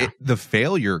anything, the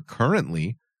failure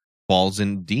currently falls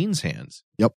in Dean's hands.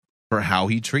 For how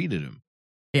he treated him.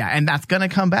 Yeah, and that's going to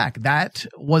come back. That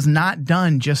was not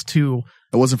done just to...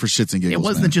 It wasn't for shits and giggles. It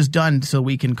wasn't just done so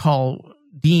we can call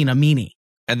Dean a meanie.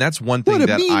 And that's one thing that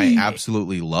I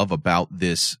absolutely love about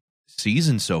this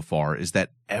season so far is that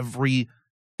everything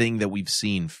that we've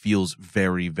seen feels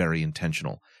very, very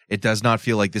intentional. It does not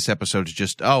feel like this episode is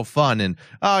just, fun and,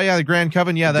 the Grand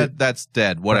Coven, that's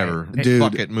dead. Whatever. Right. Dude,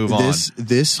 fuck it, move on.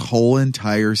 This whole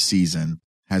entire season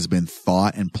has been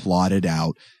thought and plotted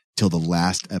out till the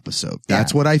last episode.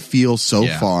 That's what I feel so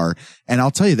far. And I'll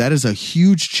tell you, that is a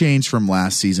huge change from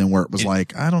last season where it was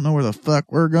like, I don't know where the fuck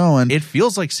we're going. It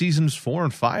feels like seasons 4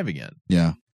 and 5 again.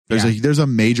 Yeah. There's a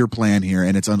major plan here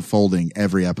and it's unfolding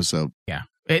every episode. Yeah.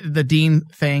 The Dean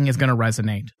thing is going to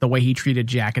resonate the way he treated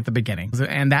Jack at the beginning.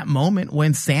 And that moment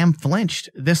when Sam flinched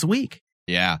this week.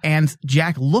 Yeah. And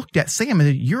Jack looked at Sam and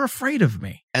said, you're afraid of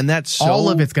me. And that's all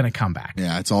of it's going to come back.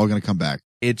 Yeah, it's all going to come back.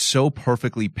 It so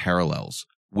perfectly parallels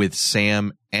with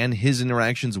Sam and his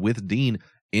interactions with Dean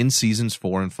in seasons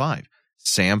 4 and 5.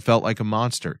 Sam felt like a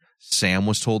monster. Sam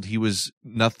was told he was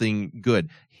nothing good.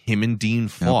 Him and Dean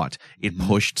fought. It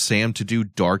pushed Sam to do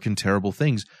dark and terrible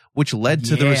things, which led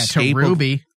to the escape to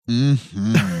Ruby.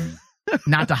 Of...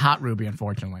 Not to Hot Ruby,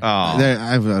 unfortunately. Oh,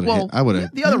 I would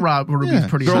have. The other Ruby's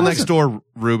pretty. Girl Next Door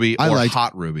Ruby or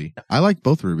Hot Ruby. I like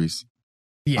both Rubies.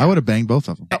 Yeah. I would have banged both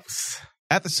of them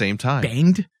at the same time.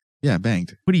 Banged? Yeah,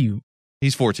 banged. What are you?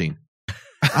 He's 14.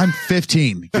 I'm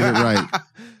 15. Get it right.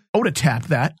 I would have tapped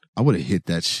that. I would have hit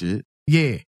that shit.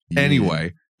 Yeah.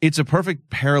 Anyway. It's a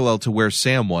perfect parallel to where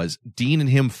Sam was. Dean and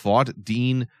him fought.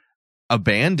 Dean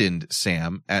abandoned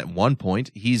Sam at one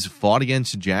point. He's fought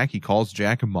against Jack. He calls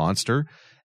Jack a monster.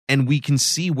 And we can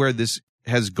see where this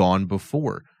has gone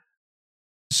before.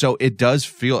 So it does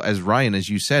feel, as Ryan, as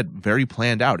you said, very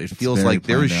planned out. It feels like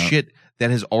there is shit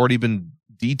that has already been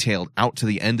detailed out to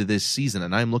the end of this season.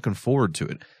 And I'm looking forward to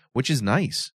it, which is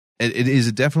nice. It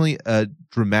is definitely a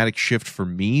dramatic shift for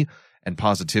me and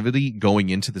positivity going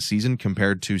into the season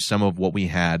compared to some of what we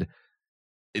had.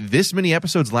 This many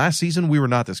episodes last season, we were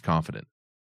not this confident.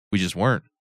 We just weren't.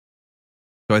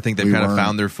 So I think they've kind of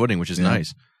found their footing, which is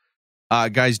nice.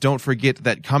 Guys, don't forget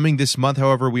that coming this month,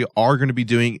 however, we are going to be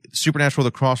doing Supernatural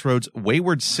The Crossroads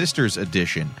Wayward Sisters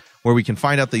Edition, where we can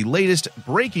find out the latest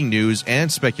breaking news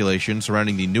and speculation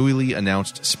surrounding the newly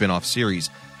announced spin-off series.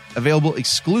 Available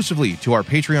exclusively to our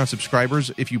Patreon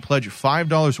subscribers. If you pledge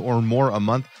 $5 or more a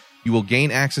month, you will gain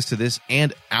access to this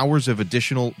and hours of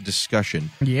additional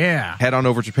discussion. Yeah. Head on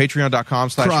over to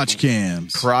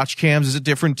patreon.com/crotchcams. Crotchcams is a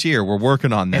different tier. We're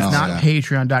working on that. It's not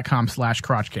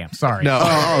patreon.com/crotchcams. Sorry. No.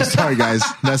 Oh, sorry, guys.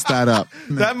 Messed that up.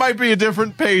 That might be a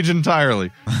different page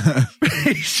entirely.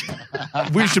 We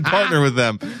should partner with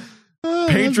them.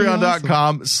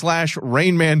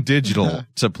 Patreon.com/RainmanDigital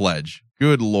to pledge.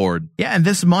 Good Lord. Yeah, and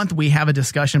this month we have a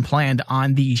discussion planned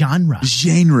on the genre of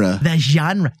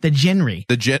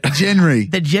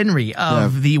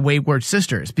the Wayward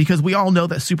Sisters, because we all know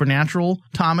that Supernatural,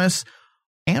 Thomas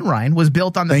and Ryan, was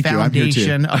built on the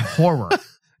foundation of horror.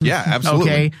 Yeah,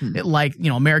 absolutely. Okay, like,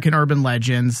 American Urban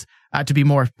Legends, to be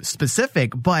more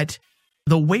specific, but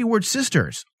the Wayward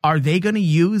Sisters, are they going to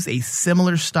use a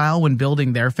similar style when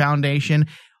building their foundation?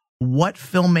 What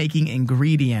filmmaking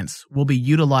ingredients will be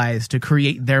utilized to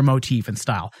create their motif and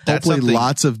style? Hopefully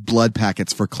lots of blood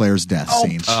packets for Claire's death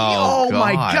scene. Oh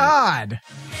my God.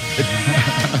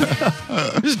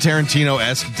 This is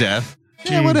Tarantino-esque death.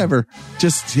 Yeah, whatever.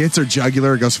 Just hits her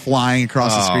jugular, goes flying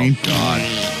across the screen. God.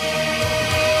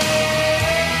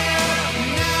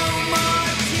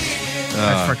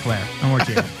 That's for Claire. I'm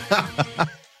working.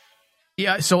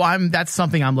 Yeah, so that's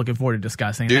something I'm looking forward to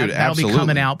discussing. Dude, that'll be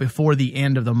coming out before the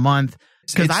end of the month,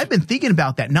 because I've been thinking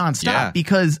about that nonstop,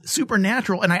 because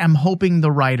Supernatural, and I'm hoping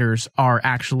the writers are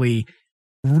actually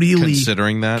really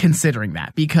considering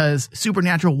that, because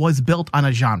Supernatural was built on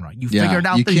a genre. You figured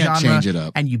out the genre change it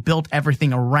up. And you built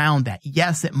everything around that.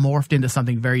 Yes, it morphed into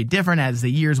something very different as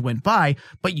the years went by,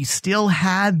 but you still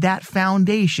had that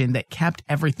foundation that kept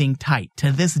everything tight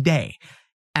to this day.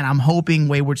 And I'm hoping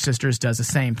Wayward Sisters does the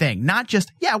same thing. Not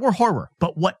just, we're horror,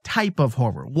 but what type of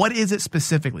horror? What is it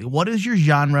specifically? What is your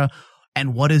genre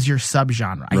and what is your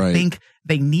subgenre? Right. I think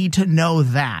they need to know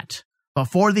that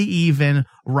before they even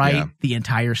write the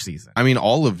entire season. I mean,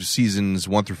 all of seasons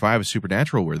 1 through 5 of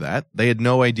Supernatural were that. They had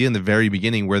no idea in the very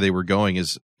beginning where they were going,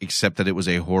 except that it was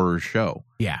a horror show.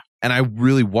 Yeah. And I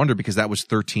really wonder, because that was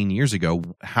 13 years ago,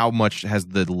 how much has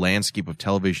the landscape of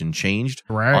television changed?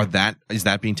 Right. Is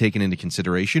that being taken into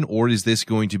consideration, or is this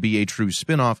going to be a true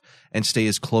spinoff and stay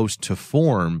as close to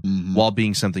form while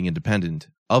being something independent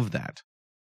of that?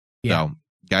 Yeah. So,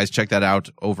 guys, check that out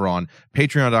over on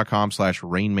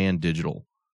patreon.com/RainmanDigital.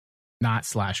 Not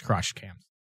 /crotchcams.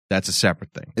 That's a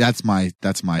separate thing. That's Ryan's.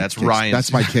 That's my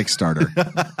Kickstarter.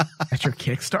 That's your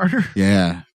Kickstarter?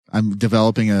 Yeah. I'm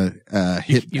developing a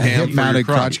hip-mounted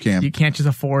crotch cam. You can't just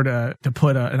afford to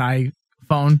put an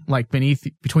iPhone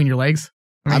between your legs.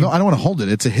 I don't want to hold it.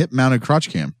 It's a hip-mounted crotch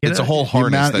cam. It's a whole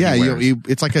harness.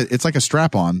 It's like a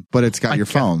strap-on, but it's got your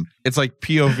phone. It's like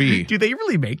POV. Do they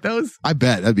really make those? I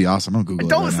bet that'd be awesome. I'm gonna Google it.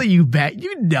 Don't say you bet.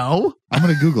 You know. I'm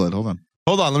gonna Google it. Hold on.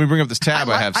 Hold on, let me bring up this tab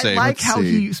I have saved. I like how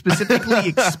he specifically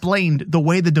explained the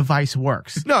way the device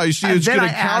works. No, you see, it's going to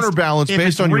counterbalance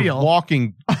based on your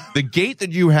walking. The gait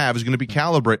that you have is going to be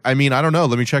calibrated. I mean, I don't know.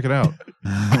 Let me check it out.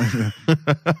 I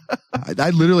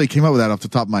literally came up with that off the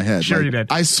top of my head. Sure you did.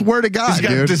 I swear to God, He's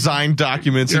got design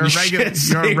documents. You're and a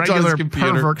regular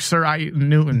pervert, Sir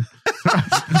Newton.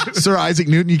 Sir Isaac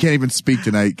Newton, you can't even speak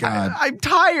tonight. God. I'm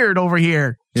tired over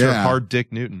here. Sir Hard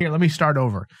Dick Newton. Here, let me start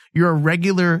over. You're a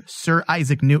regular Sir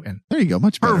Isaac Newton. There you go.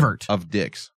 Much better. Pervert. Of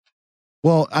dicks.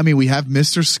 Well, I mean, we have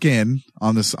Mr. Skin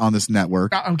on this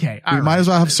network. Okay. We might as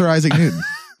well have Sir Isaac Newton.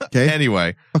 Okay.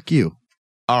 Anyway. Fuck you.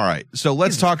 All right. So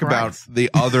let's talk about the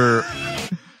other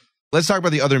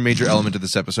major element of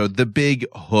this episode. The big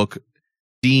hook.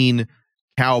 Dean,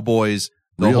 Cowboys,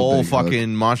 the whole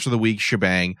fucking Monster of the Week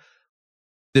shebang.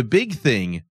 The big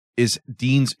thing is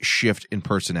Dean's shift in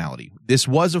personality. This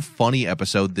was a funny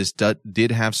episode. This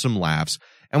did have some laughs,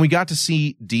 and we got to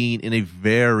see Dean in a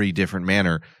very different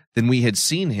manner than we had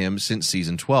seen him since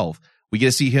season 12. We get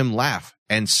to see him laugh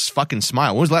and fucking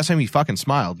smile. When was the last time he fucking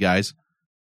smiled, guys?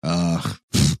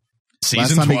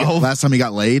 Season 12? Last time he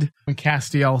got laid? When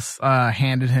Castiel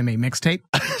handed him a mixtape.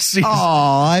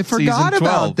 I forgot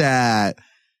about that.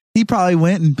 He probably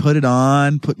went and put it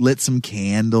on, lit some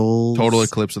candles. Total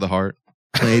eclipse of the heart.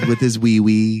 Played with his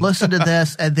wee-wee. Listen to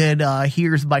this, and then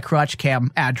here's my crotch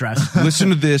cam address. Listen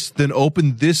to this, then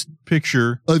open this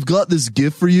picture. I've got this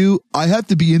gift for you. I have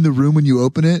to be in the room when you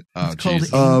open it. Oh,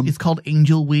 it's called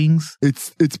Angel Wings.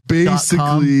 It's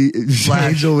basically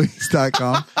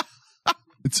angelwings.com.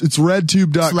 It's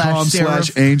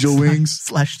redtube.com/angelwings.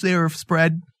 /serif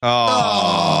spread.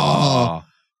 Oh.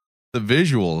 The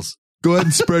visuals. Go ahead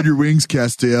and spread your wings,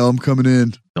 Castiel. I'm coming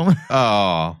in.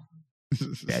 Oh.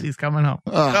 Daddy's coming home.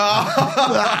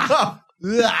 All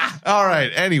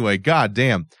right. Anyway,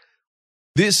 goddamn.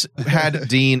 This had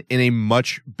Dean in a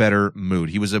much better mood.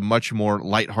 He was a much more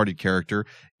lighthearted character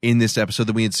in this episode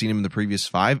than we had seen him in the previous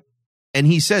 5. And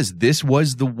he says this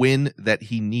was the win that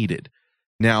he needed.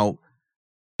 Now,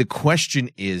 the question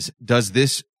is, does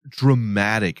this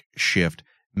dramatic shift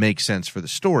make sense for the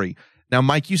story? Now,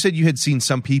 Mike, you said you had seen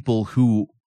some people who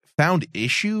found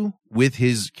issue with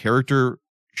his character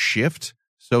shift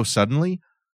so suddenly.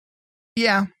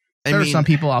 Yeah, there are some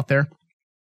people out there.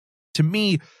 To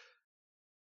me,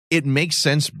 it makes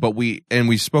sense, but we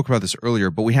spoke about this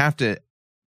earlier, but we have to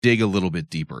dig a little bit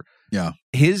deeper. Yeah.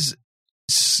 His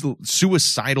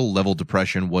suicidal level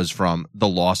depression was from the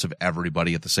loss of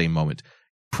everybody at the same moment.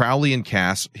 Crowley and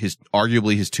Cass,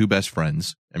 arguably his two best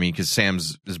friends. I mean, because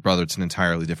Sam's his brother, it's an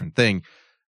entirely different thing.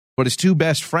 But his two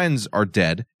best friends are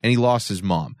dead, and he lost his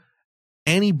mom.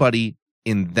 Anybody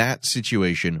in that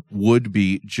situation would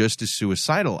be just as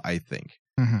suicidal, I think.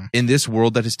 In this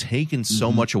world that has taken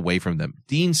so much away from them.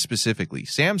 Dean specifically.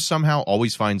 Sam somehow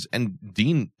always finds, and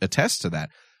Dean attests to that,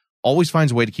 always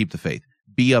finds a way to keep the faith.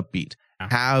 Be upbeat.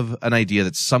 Have an idea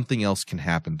that something else can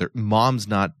happen. Mom's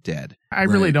not dead. I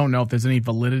really don't know if there's any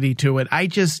validity to it.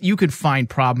 You could find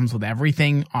problems with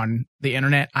everything on the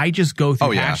internet. I just go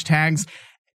through hashtags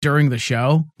during the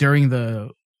show, during the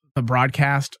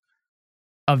broadcast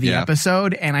of the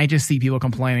episode, and I just see people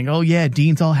complaining, oh yeah,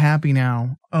 Dean's all happy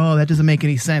now. Oh, that doesn't make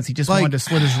any sense. He just wanted to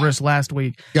slit his wrist last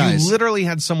week. Guys, you literally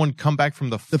had someone come back from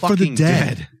the fucking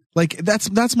dead. Like,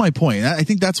 that's my point. I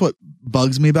think that's what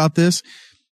bugs me about this,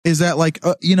 is that, like,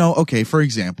 okay, for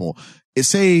example,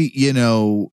 say,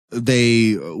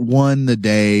 they won the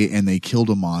day and they killed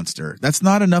a monster. That's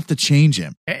not enough to change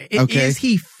him. Okay? Is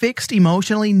he fixed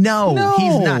emotionally? No,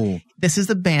 he's not. This is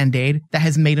a Band-Aid that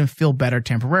has made him feel better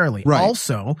temporarily. Right.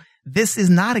 Also, this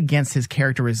is not against his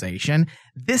characterization.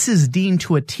 This is Dean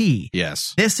to a T.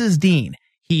 Yes. This is Dean.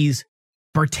 He's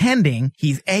pretending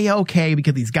he's A-okay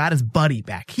because he's got his buddy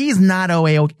back. He's not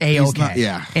A-okay.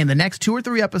 Yeah. In the next 2 or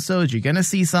 3 episodes, you're going to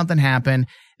see something happen.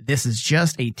 This is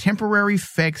just a temporary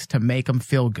fix to make him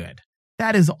feel good.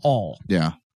 That is all.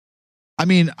 Yeah. I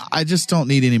mean, I just don't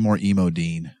need any more emo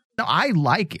Dean. No, I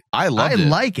like it. I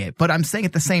like it. But I'm saying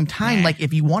at the same time, like,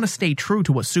 if you want to stay true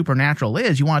to what Supernatural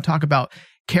is, you want to talk about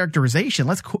characterization.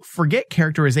 Let's forget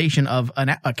characterization of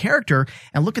a character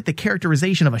and look at the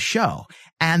characterization of a show.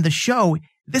 And the show,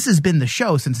 this has been the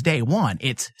show since day one.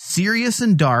 It's serious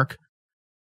and dark,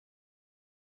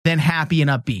 then happy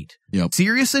and upbeat. Yep.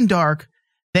 Serious and dark,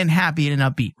 then happy and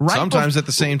upbeat. Sometimes at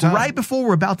the same time. Right before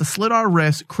we're about to slit our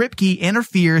wrists, Kripke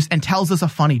interferes and tells us a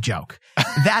funny joke.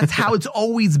 That's how it's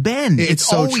always been. It's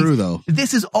so true, though.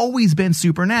 This has always been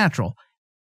Supernatural.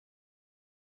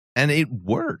 And it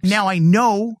works. Now, I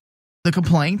know the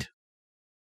complaint,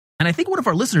 and I think one of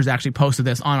our listeners actually posted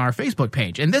this on our Facebook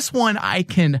page. And this one, I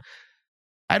don't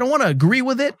want to agree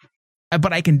with it,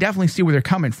 but I can definitely see where they're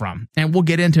coming from. And we'll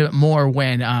get into it more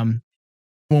when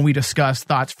we discuss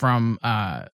thoughts from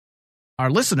our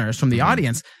listeners, from the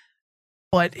audience.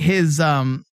 But there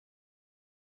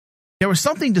was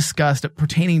something discussed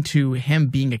pertaining to him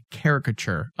being a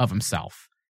caricature of himself,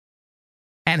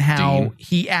 and how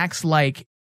he acts like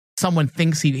someone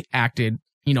thinks he acted,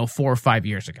 4 or 5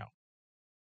 years ago.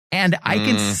 And I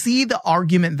can see the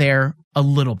argument there a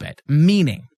little bit,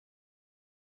 meaning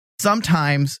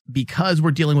sometimes, because we're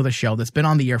dealing with a show that's been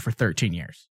on the air for 13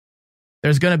 years,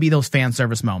 there's going to be those fan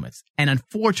service moments. And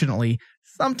unfortunately,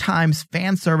 sometimes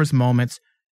fan service moments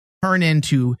turn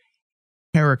into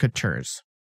caricatures.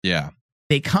 Yeah.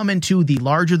 They come into the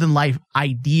larger than life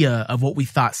idea of what we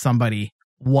thought somebody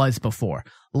was before.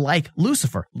 Like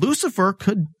Lucifer. Lucifer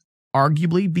could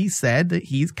arguably be said that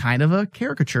he's kind of a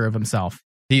caricature of himself.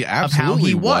 He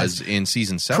absolutely was in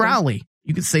season 7. Crowley.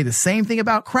 You could say the same thing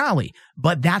about Crowley.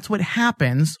 But that's what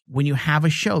happens when you have a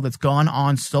show that's gone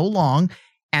on so long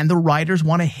and the writers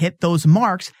want to hit those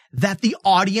marks that the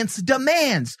audience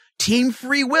demands. Team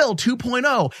Free Will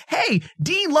 2.0. Hey,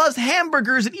 Dean loves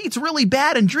hamburgers and eats really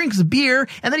bad and drinks beer,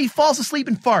 and then he falls asleep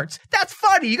and farts. That's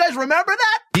funny. You guys remember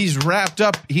that? He's wrapped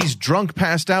up. He's drunk,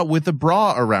 passed out with a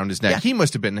bra around his neck. Yeah. He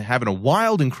must have been having a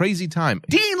wild and crazy time.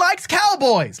 Dean likes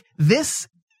cowboys. This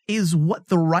is what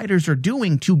the writers are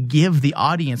doing to give the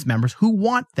audience members who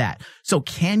want that. So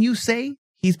can you say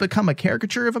he's become a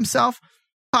caricature of himself?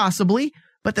 Possibly.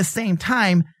 But at the same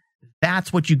time,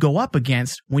 that's what you go up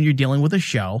against when you're dealing with a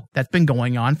show that's been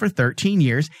going on for 13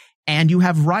 years, and you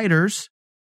have writers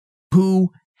who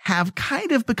have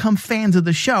kind of become fans of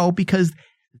the show because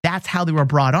that's how they were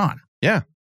brought on. Yeah.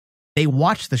 They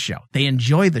watch the show. They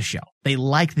enjoy the show. They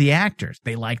like the actors.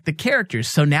 They like the characters.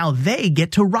 So now they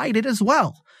get to write it as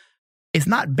well. It's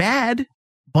not bad,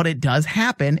 but it does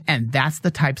happen. And that's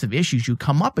the types of issues you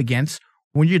come up against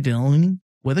when you're dealing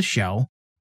with a show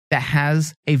that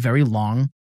has a very long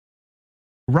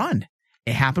run.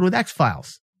 It happened with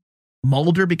X-Files.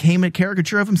 Mulder became a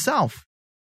caricature of himself.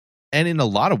 And in a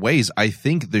lot of ways, I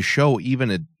think the show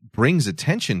even brings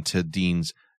attention to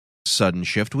Dean's sudden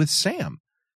shift with Sam.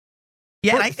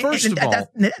 Yeah, first of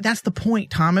all, that's the point,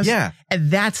 Thomas. Yeah.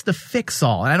 And that's the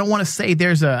fix-all. And I don't want to say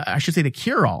I should say the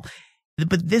cure-all.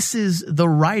 But this is the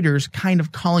writers kind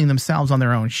of calling themselves on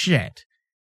their own shit.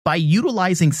 By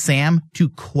utilizing Sam to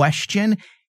question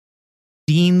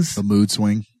Dean's... The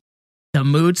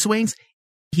mood swings,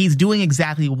 he's doing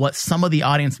exactly what some of the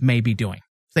audience may be doing.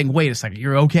 Saying, wait a second,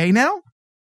 you're okay now?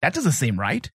 That doesn't seem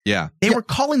right. Yeah. They were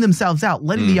calling themselves out,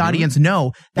 letting the audience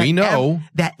know that we know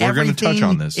that we're everything touch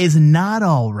on this. is not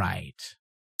all right.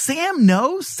 Sam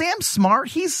knows. Sam's smart.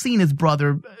 He's seen his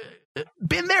brother.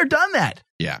 Been there, done that.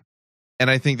 Yeah. And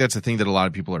I think that's the thing that a lot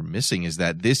of people are missing is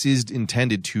that this is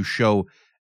intended to show,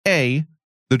 A,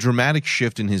 the dramatic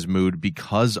shift in his mood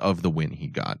because of the win he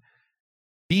got.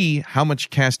 B, how much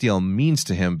Castiel means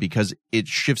to him because it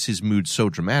shifts his mood so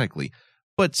dramatically.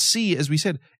 But C, as we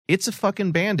said, it's a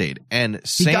fucking Band-Aid. And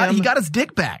Sam... He got his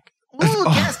dick back. Ooh,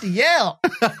 Castiel.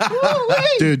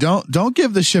 Dude, don't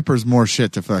give the shippers more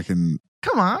shit to fucking...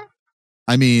 Come on.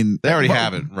 I mean... They already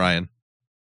have it, Ryan.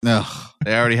 No.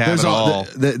 They already have it all.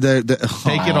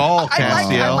 Take it all,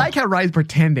 Castiel. I like how Ryan's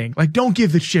pretending. Like, don't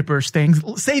give the shippers things.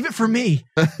 Save it for me.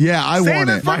 Yeah, I want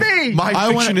it. Save it for me.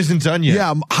 My fiction isn't done yet.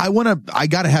 Yeah, I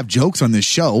got to have jokes on this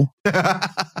show.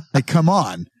 Like, come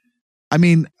on. I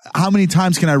mean, how many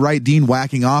times can I write Dean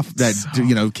whacking off that,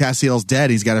 Castiel's dead.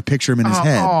 He's got a picture of him in his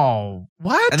head. Oh,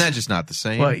 what? And that's just not the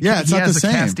same. Well, yeah, it's not the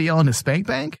same. He has a Castiel in his spank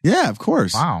bank? Yeah, of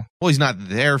course. Wow. Well, he's not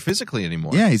there physically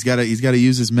anymore. Yeah, he's got to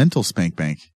use his mental spank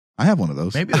bank. I have one of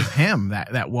those. Maybe it was him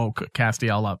that woke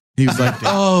Castiel up. He was like,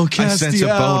 oh, Castiel. I sense a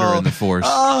boner in the force.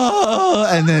 Oh,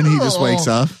 and then he just wakes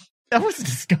up. That was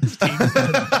disgusting.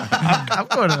 I'm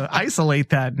going to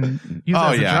isolate that and use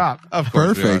that as a drop. Of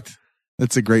course. Perfect.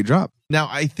 That's a great drop. Now,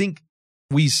 I think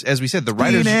as we said, the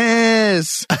writers...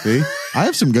 Penis! See? I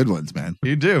have some good ones, man.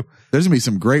 You do. There's going to be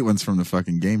some great ones from the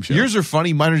fucking game show. Yours are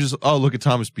funny. Mine are just, oh, look at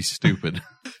Thomas be stupid.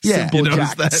 Yeah. Simple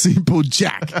Jack. Simple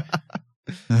Jack.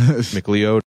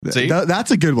 McLeod. See?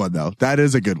 That's a good one, though. That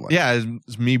is a good one. Yeah,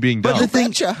 it's me being dumb. But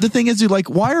the thing is, dude, like,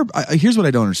 here's what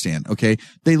I don't understand, okay?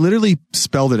 They literally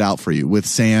spelled it out for you with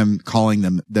Sam calling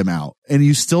them out. And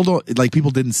you still don't, like,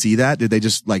 people didn't see that? Did they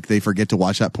just, like, they forget to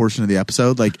watch that portion of the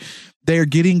episode? like you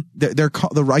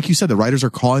said, the writers are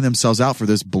calling themselves out for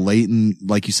this blatant,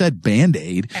 like you said,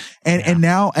 Band-Aid. And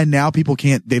now people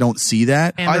they don't see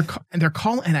that. And they're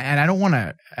calling, and I don't want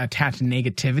to attach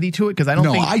negativity to it because I don't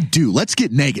think. No, I do. Let's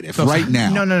get negative right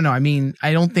now. No. I mean,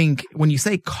 I don't think when you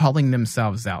say calling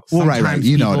themselves out, sometimes right.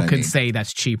 You know people what I could mean. say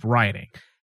that's cheap writing.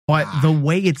 But the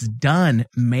way it's done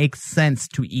makes sense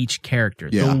to each character.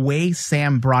 Yeah. The way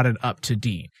Sam brought it up to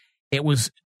Dean, it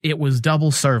was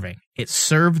double serving. It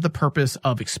served the purpose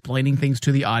of explaining things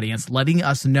to the audience, letting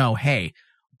us know, hey,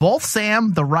 both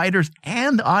Sam, the writers,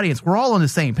 and the audience, we're all on the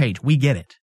same page. We get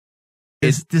it.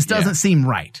 This doesn't seem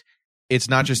right. It's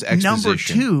not just exposition. Number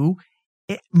two,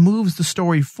 it moves the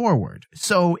story forward.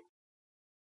 So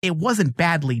it wasn't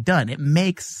badly done. It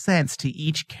makes sense to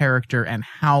each character and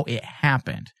how it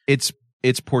happened. It's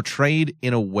portrayed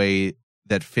in a way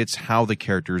that fits how the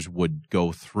characters would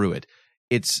go through it.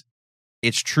 It's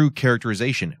true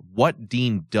characterization. What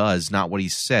Dean does, not what he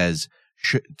says,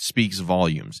 speaks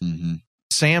volumes. Mm-hmm.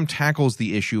 Sam tackles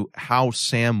the issue how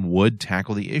Sam would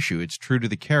tackle the issue. It's true to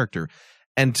the character.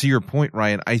 And to your point,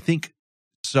 Ryan, I think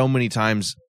so many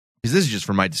times, because this is just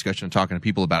from my discussion of talking to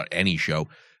people about any show,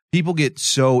 people get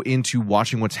so into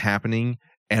watching what's happening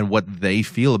and what they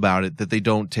feel about it that they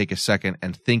don't take a second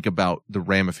and think about the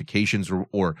ramifications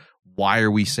or why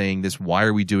are we saying this? Why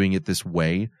are we doing it this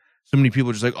way? So many people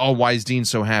are just like, oh, why is Dean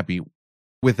so happy?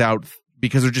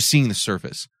 Because they're just seeing the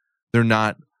surface. They're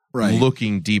not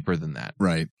looking deeper than that.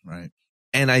 Right.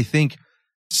 And I think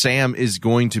Sam is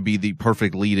going to be the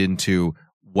perfect lead into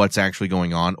what's actually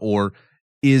going on. Or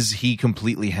is he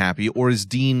completely happy? Or is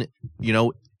Dean,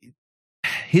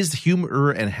 his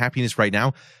humor and happiness right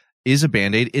now is a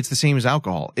Band-Aid. It's the same as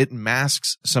alcohol. It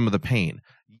masks some of the pain.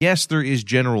 Yes, there is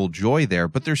general joy there,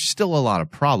 but there's still a lot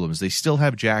of problems. They still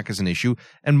have Jack as an issue,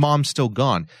 and Mom's still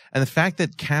gone. And the fact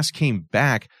that Cass came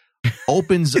back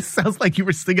opens... It sounds like you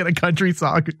were singing a country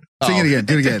song. Sing it again.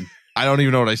 Do it again. I don't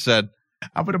even know what I said.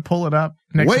 I'm going to pull it up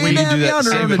next Way week. down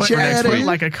yonder on the chat. Put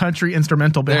like a country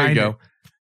instrumental behind There you go.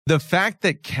 The fact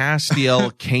that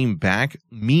Castiel came back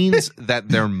means that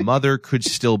their mother could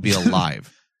still be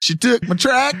alive. She took my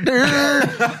tractor.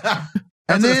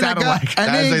 And then I got, like.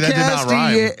 and then that did not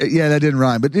rhyme. Yeah, that didn't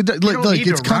rhyme. But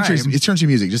it's country. It's country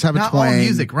music. Just have a not twang. Not all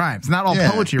music rhymes. Not all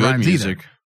poetry Good rhymes music.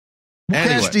 either.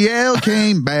 Anyway. Castiel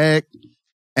came back,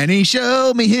 and he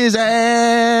showed me his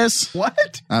ass.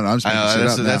 What? I don't know. I'm just making shit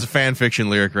up now. That's a fan fiction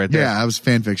lyric right there. Yeah, I was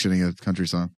fan fictioning a country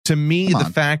song. To me, the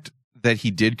fact that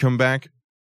he did come back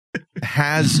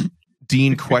has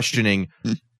Dean questioning,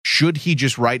 should he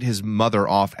just write his mother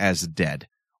off as dead?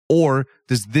 Or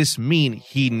does this mean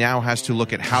he now has to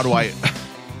look at how do I...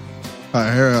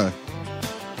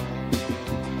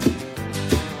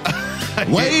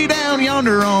 Way down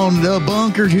yonder on the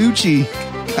bunker hoochie.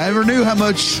 I never knew how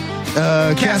much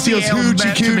Castiel's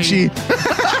hoochie coochie.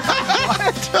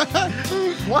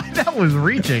 What? That was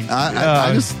reaching.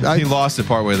 He lost it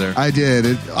partway there. I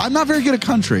did. I'm not very good at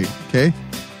country. Okay.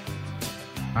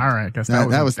 All right. I guess that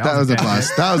was a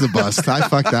bust. That was a bust. I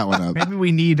fucked that one up. Maybe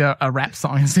we need a rap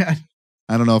song instead.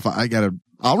 I don't know if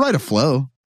I'll write a flow.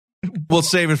 We'll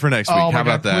save it for next week. How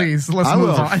about that? Please, let's move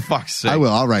on. Fuck's sake. I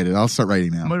will. I'll write it. I'll start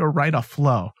writing now. I'm going to write a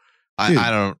flow. Dude,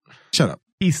 I don't. Shut up.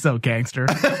 He's so gangster.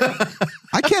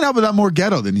 I can't help it. I'm more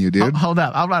ghetto than you, dude. Hold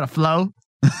up. I'll write a flow.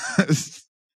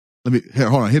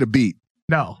 Hold on. Hit a beat.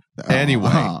 No.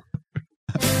 Anyway.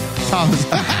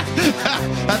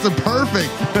 That's a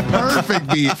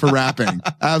perfect beat for rapping.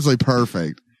 Absolutely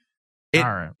perfect. All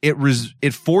right.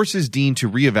 It forces Dean to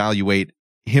reevaluate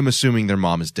him assuming their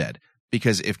mom is dead.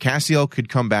 Because if Castiel could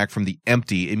come back from the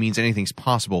empty, it means anything's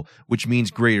possible, which means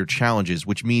greater challenges,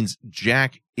 which means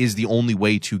Jack is the only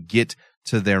way to get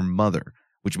to their mother,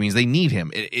 which means they need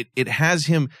him. It has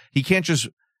him. He can't just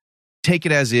take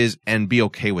it as is and be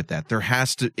okay with that.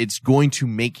 It's going to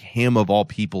make him of all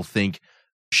people think,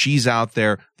 she's out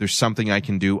there. There's something I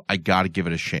can do. I got to give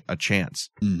it a chance.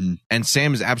 Mm-hmm. And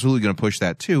Sam is absolutely going to push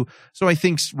that too. So I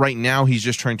think right now he's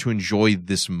just trying to enjoy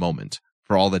this moment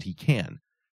for all that he can.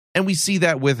 And we see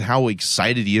that with how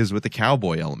excited he is with the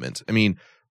cowboy element. I mean,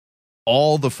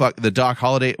 all the Doc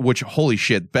Holliday, which, holy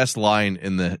shit, best line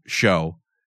in the show.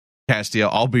 Castiel,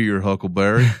 I'll be your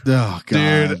Huckleberry. Oh,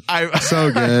 God. Dude,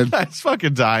 so good. I was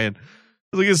fucking dying.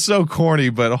 Like, it's so corny,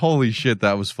 but holy shit,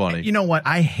 that was funny. You know what?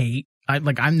 I'm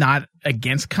not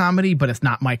against comedy, but it's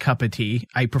not my cup of tea.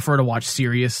 I prefer to watch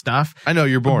serious stuff. I know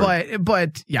you're boring.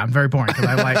 But yeah, I'm very boring because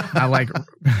I like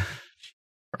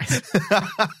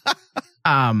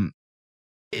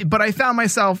but I found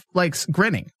myself like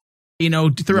grinning,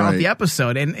 throughout the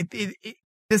episode, and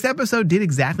this episode did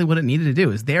exactly what it needed to do.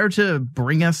 It's there to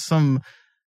bring us some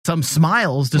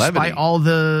smiles despite levity. All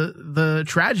the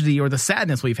tragedy or the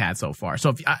sadness we've had so far.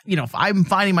 So if I'm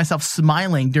finding myself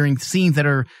smiling during scenes that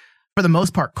are for the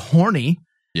most part corny,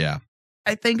 yeah,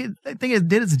 I think it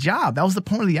did its job. That was the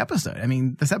point of the episode. I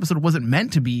mean, this episode wasn't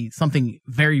meant to be something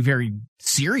very, very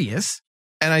serious.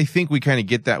 And I think we kind of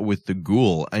get that with the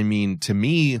ghoul. I mean, to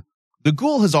me, the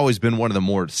ghoul has always been one of the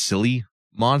more silly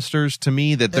monsters to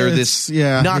me, that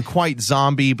they're not quite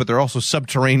zombie, but they're also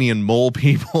subterranean mole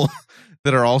people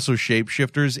that are also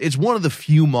shapeshifters. It's one of the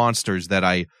few monsters that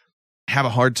I have a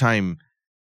hard time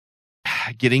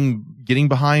getting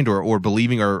behind or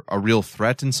believing are a real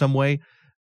threat in some way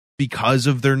because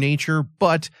of their nature.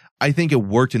 But I think it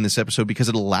worked in this episode because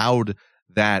it allowed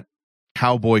that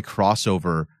cowboy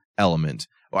crossover element.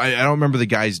 I don't remember the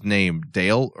guy's name,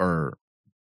 Dale, or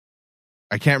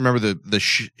I can't remember the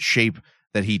shape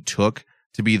that he took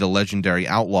to be the legendary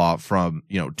outlaw from,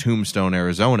 Tombstone,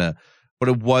 Arizona. But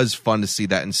it was fun to see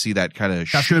that and see that kind of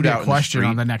shootout. That's going to be a question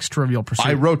on the next Trivial Pursuit.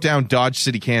 I wrote down Dodge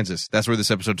City, Kansas. That's where this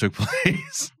episode took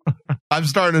place. I'm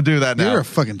starting to do that now. You're a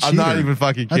fucking cheater. I'm not even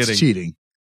fucking kidding. That's cheating.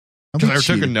 Because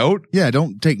I took a note? Yeah,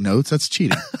 don't take notes. That's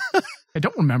cheating. I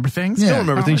don't remember things. Yeah. Don't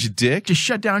remember things, you dick. Just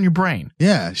shut down your brain.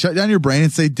 Yeah, shut down your brain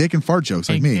and say dick and fart jokes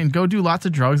like me. And go do lots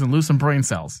of drugs and lose some brain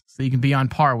cells so you can be on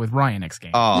par with Ryan next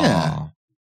game. Oh. Yeah.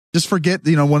 Just forget,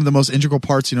 one of the most integral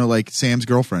parts, like Sam's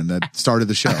girlfriend that started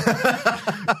the show.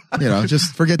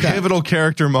 Just forget that. Pivotal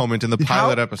character moment in the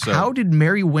pilot episode. How did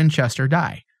Mary Winchester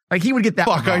die? Like, he would get that.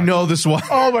 Fuck, I know this one.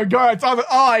 Oh my God, it's on the.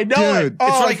 Oh, I know Dude, it.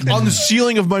 Oh, it's like on the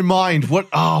ceiling of my mind. What?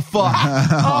 Oh, fuck.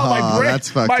 Oh, my brain. That's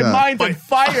fucked my up. mind's on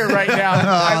fire right now.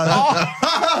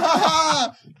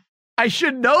 I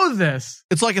should know this.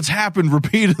 It's like it's happened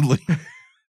repeatedly.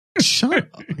 Shut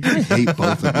up. I hate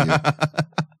both of you.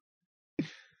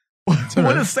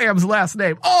 What is Sam's last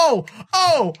name? Oh,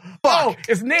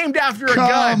 it's named after a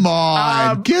gun. Come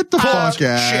on. Get the fuck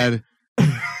out.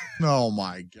 Oh,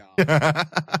 my God.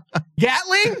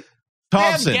 Gatling?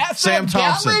 Thompson. Sam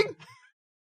Thompson. Gatling?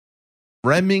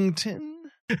 Remington?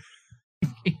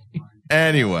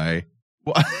 Anyway.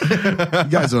 You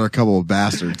guys are a couple of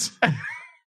bastards.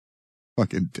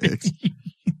 Fucking dicks.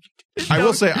 I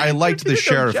will say I liked the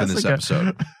sheriff in this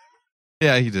episode.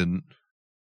 Yeah, he didn't.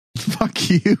 Fuck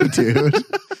you, dude.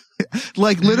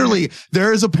 Like literally,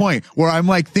 there is a point where I'm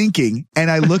like thinking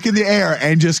and I look in the air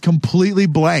and just completely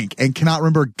blank and cannot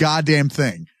remember a goddamn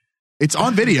thing. It's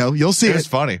on video. You'll see it. It's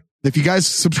funny. If you guys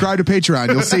subscribe to Patreon,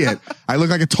 you'll see it. I look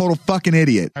like a total fucking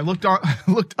idiot. I looked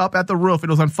up at the roof. It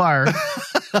was on fire.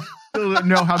 Still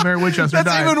know how Mary Winchester died.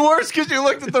 That's even worse because you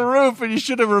looked at the roof and you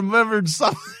should have remembered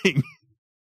something.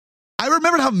 I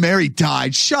remembered how Mary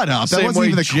died. Shut up. That wasn't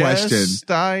even the question.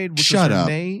 Died. Shut up.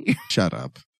 Shut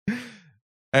up.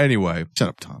 Anyway. Shut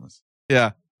up, Thomas.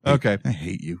 Yeah. Okay. I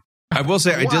hate you. I will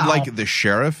say I did like the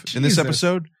sheriff in this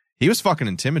episode. He was fucking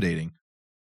intimidating.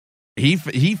 He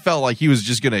felt like he was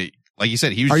just gonna, like you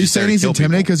said, he was. Are you saying he's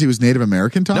intimidated because he was Native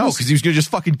American, Thomas? No, because he was gonna just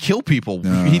fucking kill people.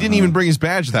 He didn't even bring his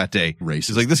badge that day. Racist.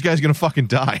 He's like, this guy's gonna fucking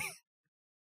die.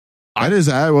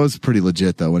 That was pretty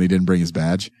legit though when he didn't bring his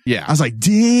badge. Yeah, I was like,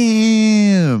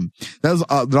 damn.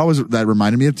 That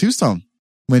reminded me of Tombstone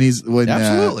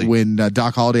when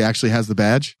Doc Holliday actually has the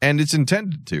badge, and it's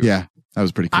intended to. Yeah. That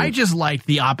was pretty cool. I just liked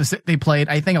the opposite they played.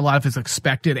 I think a lot of us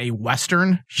expected a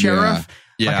Western sheriff.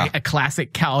 Yeah. Like a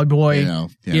classic cowboy,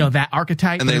 you know, that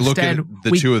archetype. And they look at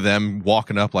the two of them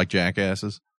walking up like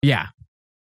jackasses. Yeah.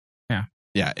 I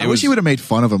wish he would have made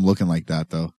fun of him looking like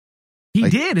that, though. He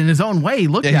did in his own way. He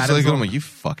looked at him. He's like, you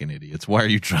fucking idiots. Why are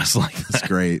you dressed like this? That's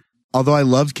great. Although I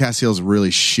loved Castiel's really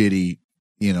shitty,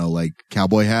 you know, like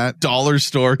cowboy hat. Dollar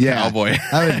store cowboy.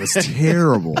 That was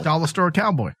terrible. Dollar store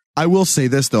cowboy. I will say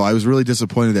this, though. I was really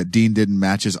disappointed that Dean didn't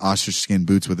match his ostrich skin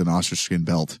boots with an ostrich skin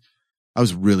belt. I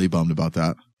was really bummed about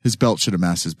that. His belt should have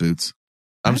matched his boots.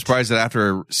 I'm surprised that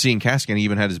after seeing Cassian, he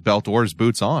even had his belt or his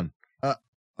boots on.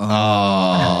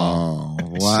 Wow.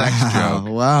 Sex joke.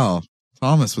 Wow.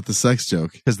 Thomas with the sex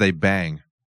joke. Because they bang.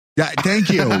 Yeah, thank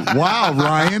you. Wow,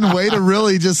 Ryan. Way to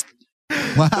really just...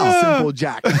 Wow. Simple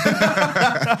Jack.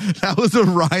 That was a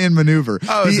Ryan maneuver.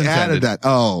 He added that.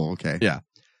 Oh, okay. Yeah.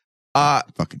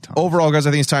 Fucking Thomas. Overall, guys,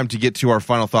 I think it's time to get to our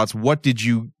final thoughts. What did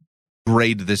you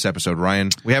grade this episode, Ryan?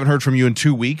 We haven't heard from you in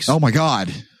 2 weeks. Oh my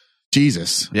God.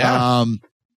 Jesus. Yeah.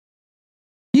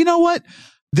 You know what?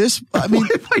 I mean,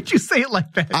 why'd you say it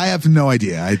like that? I have no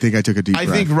idea. I think I took a deep breath.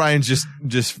 I think Ryan's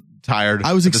just tired.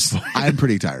 I'm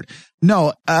pretty tired.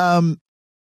 No,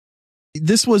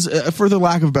 this was, for the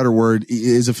lack of a better word,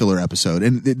 is a filler episode.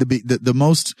 And the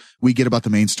most we get about the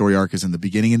main story arc is in the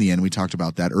beginning and the end. We talked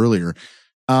about that earlier.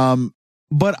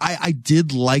 But I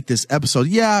did like this episode.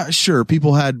 Yeah, sure.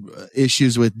 People had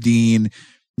issues with Dean,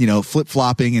 you know,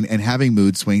 flip-flopping and having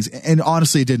mood swings. And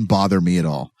honestly, it didn't bother me at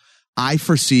all. I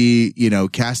foresee, you know,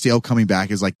 Castiel coming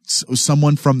back as like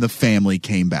someone from the family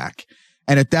came back.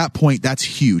 And at that point, that's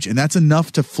huge. And that's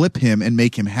enough to flip him and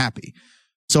make him happy.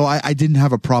 So I didn't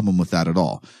have a problem with that at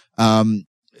all.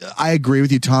 I agree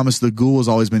with you, Thomas. The Ghoul has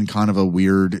always been kind of a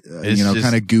weird,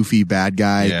 kind of goofy bad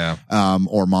guy,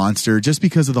 or monster, just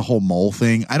because of the whole mole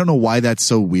thing. I don't know why that's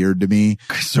so weird to me.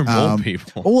 Because they're mole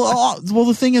people. Well,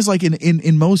 the thing is, like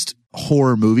in most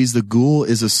horror movies, the Ghoul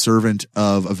is a servant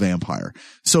of a vampire.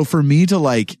 So for me to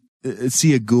like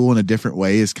see a ghoul in a different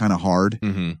way is kind of hard.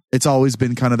 Mm-hmm. It's always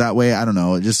been kind of that way. I don't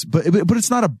know. But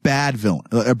it's not a bad villain,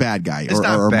 a bad guy,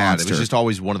 or bad. Monster. It was just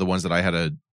always one of the ones that I had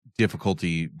a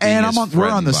difficulty being and we're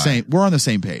on the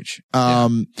same page.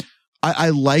 I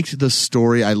liked the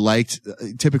story. I liked,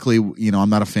 typically, you know,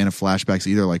 I'm not a fan of flashbacks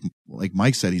either, like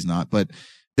Mike said he's not, but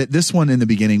that this one in the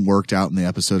beginning worked out in the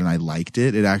episode and I liked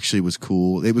it. It actually was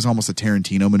cool. It was almost a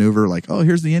Tarantino maneuver, like, oh,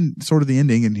 here's the end, sort of the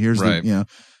ending, and here's the, you know,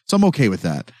 so I'm okay with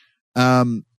that.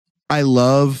 I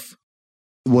love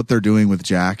what they're doing with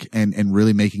Jack and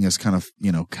really making us kind of,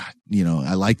 you know, God, you know,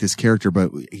 I like this character,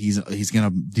 but he's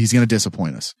gonna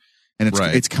disappoint us, and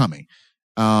it's coming.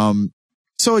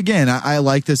 So again, I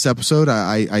like this episode.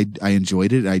 I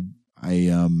enjoyed it. I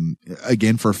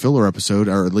again, for a filler episode,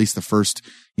 or at least the first,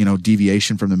 you know,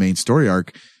 deviation from the main story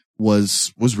arc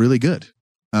was really good.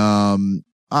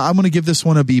 I'm going to give this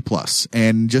one a B+,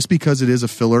 and just because it is a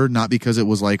filler, not because it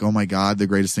was like, oh my God, the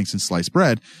greatest thing since sliced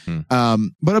bread.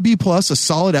 But a B+, a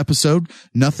solid episode.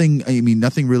 Nothing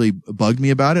really bugged me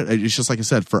about it. It's just, like I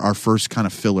said, for our first kind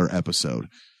of filler episode.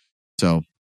 So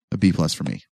a B+ for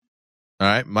me. All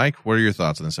right, Mike, what are your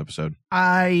thoughts on this episode?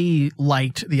 I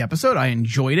liked the episode. I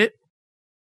enjoyed it.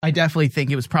 I definitely think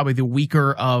it was probably the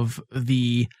weaker of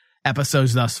the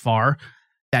episodes thus far.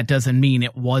 That doesn't mean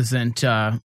it wasn't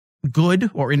good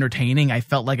or entertaining. I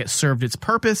felt like it served its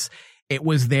purpose. It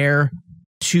was there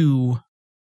to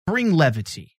bring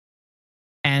levity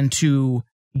and to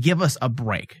give us a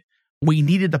break. we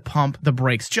needed to pump the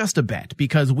brakes just a bit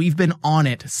because we've been on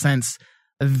it since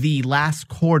the last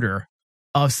quarter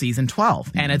of season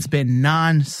 12, and it's been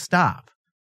nonstop.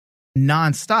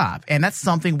 And that's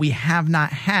something we have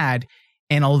not had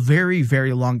in a very,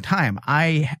 very long time.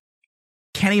 I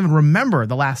can't even remember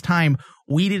the last time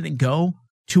we didn't go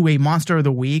to a Monster of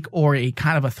the Week or a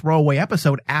kind of a throwaway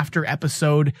episode after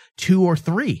episode 2 or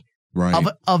 3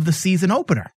 of the season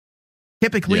opener.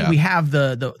 Typically, we have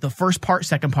the first part,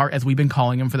 second part, as we've been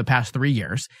calling them for the past 3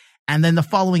 years. And then the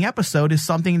following episode is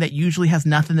something that usually has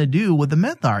nothing to do with the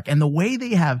myth arc. And the way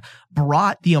they have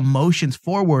brought the emotions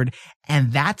forward,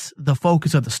 and that's the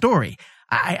focus of the story.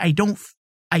 I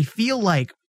feel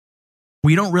like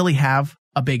we don't really have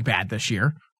a big bad this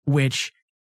year, which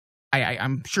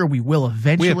I'm sure we will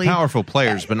eventually. We have powerful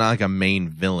players, but not like a main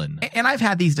villain. And I've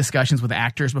had these discussions with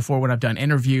actors before when I've done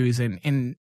interviews,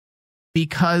 and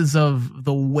because of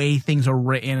the way things are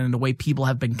written and the way people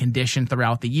have been conditioned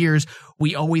throughout the years,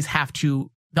 we always have to,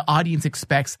 the audience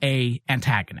expects a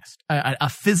antagonist, a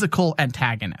physical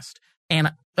antagonist.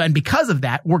 And because of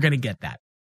that, we're going to get that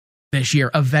this year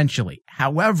eventually.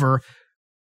 However,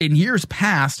 in years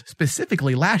past,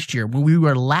 specifically last year, when we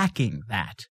were lacking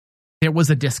that, there was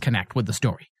a disconnect with the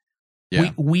story.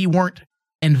 Yeah. We weren't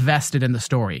invested in the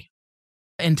story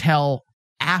until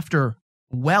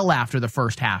well after the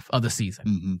first half of the season.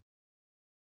 Mm-hmm.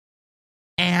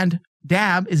 And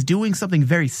Dab is doing something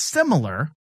very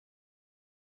similar,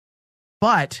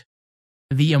 but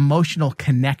the emotional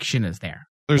connection is there.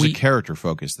 There's a character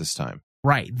focus this time.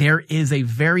 Right. There is a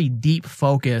very deep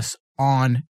focus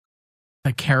on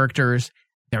the characters,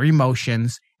 their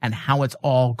emotions, and how it's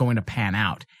all going to pan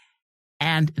out.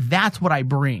 And that's what I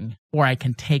bring, or I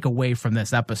can take away from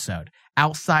this episode.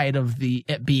 Outside of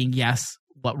it being, yes,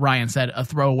 what Ryan said, a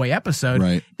throwaway episode,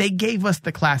 right. They gave us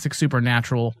the classic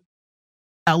supernatural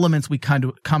elements we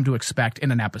come to expect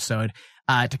in an episode,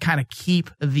 to kind of keep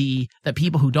the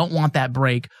people who don't want that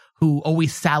break, who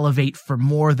always salivate for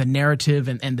more, the narrative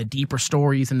and the deeper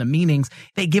stories and the meanings.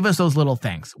 They give us those little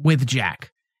things with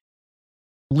Jack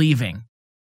leaving,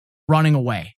 running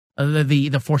away,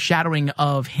 the foreshadowing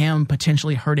of him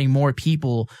potentially hurting more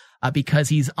people because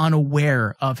he's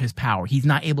unaware of his power. He's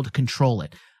not able to control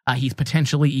it. He's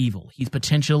potentially evil. He's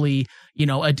potentially,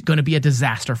 going to be a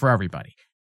disaster for everybody.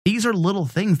 These are little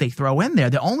things they throw in there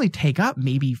that only take up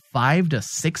maybe 5 to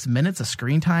 6 minutes of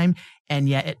screen time, and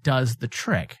yet it does the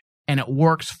trick, and it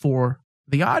works for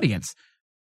the audience.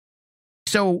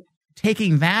 So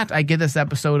taking that, I give this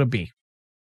episode a B.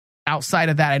 Outside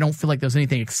of that, I don't feel like there's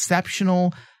anything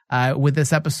exceptional with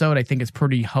this episode. I think it's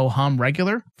pretty ho-hum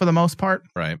regular for the most part.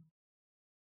 Right.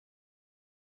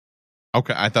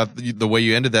 Okay, I thought the way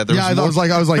you ended that, there was more.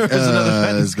 I was like,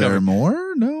 is there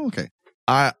more? No, okay.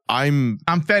 I'm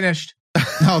finished.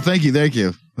 No, thank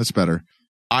you. That's better.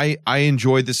 I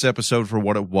enjoyed this episode for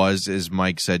what it was. As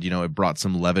Mike said, it brought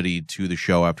some levity to the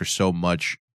show after so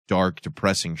much dark,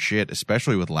 depressing shit,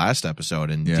 especially with last episode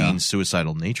and Dean's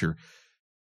suicidal nature.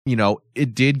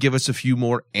 It did give us a few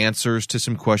more answers to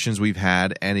some questions we've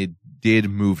had, and it did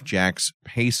move Jack's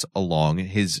pace along.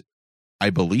 I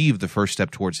believe, the first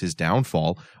step towards his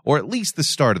downfall, or at least the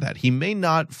start of that. He may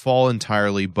not fall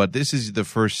entirely, but this is the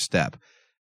first step.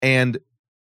 And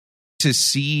to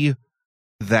see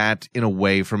that in a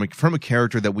way from a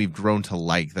character that we've grown to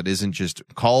like, that isn't just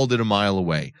called it a mile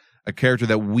away, a character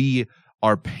that we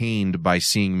are pained by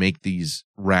seeing make these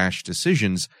rash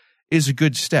decisions, is a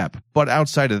good step. But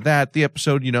outside of that, the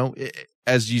episode,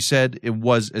 as you said, it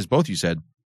was, as both you said,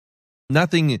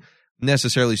 nothing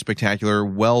necessarily spectacular,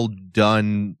 well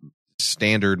done,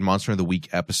 standard Monster of the Week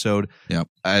episode. Yep.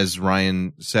 As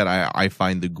Ryan said, I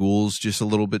find the ghouls just a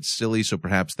little bit silly, so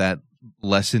perhaps that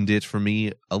lessened it for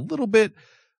me a little bit,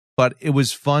 but it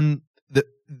was fun.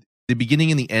 The beginning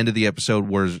and the end of the episode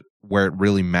was where it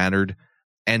really mattered,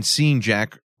 and seeing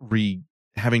Jack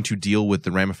having to deal with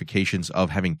the ramifications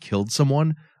of having killed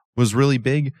someone was really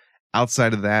big.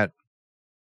 Outside of that,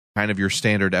 kind of your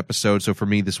standard episode, so for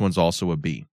me, this one's also a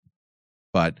B.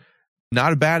 But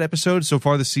not a bad episode. So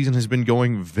far, this season has been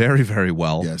going very, very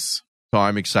well. Yes. So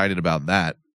I'm excited about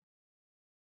that.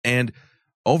 And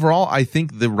overall, I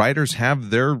think the writers have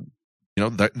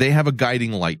they have a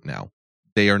guiding light now.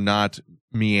 They are not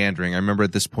meandering. I remember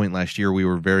at this point last year, we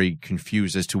were very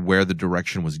confused as to where the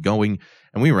direction was going,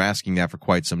 and we were asking that for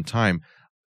quite some time.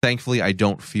 Thankfully, I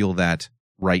don't feel that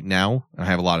right now. I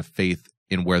have a lot of faith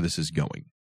in where this is going.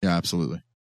 Yeah, absolutely.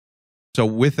 So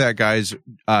with that, guys,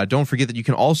 don't forget that you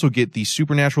can also get the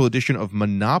Supernatural edition of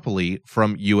Monopoly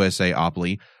from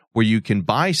USAopoly, where you can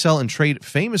buy, sell, and trade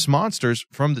famous monsters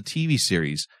from the TV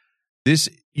series. This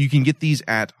you can get these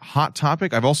at Hot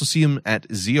Topic. I've also seen them at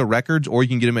Zia Records, or you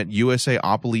can get them at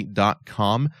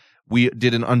usaopoly.com. We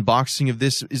did an unboxing of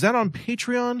this. Is that on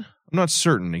Patreon? I'm not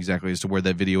certain exactly as to where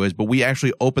that video is, but we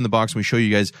actually open the box and we show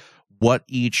you guys what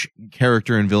each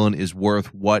character and villain is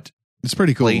worth, what it's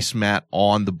pretty cool placemat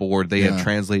on the board they have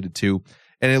translated to.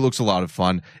 And it looks a lot of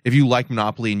fun. If you like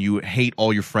Monopoly and you hate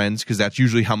all your friends, because that's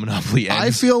usually how Monopoly ends.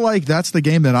 I feel like that's the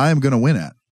game that I am going to win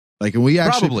at. Like, when we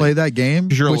actually play that game,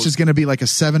 which is going to be like a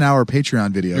 7-hour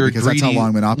Patreon video, because that's how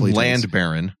long Monopoly takes. Land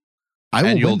baron.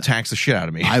 And you'll tax the shit out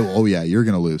of me. Oh, yeah, you're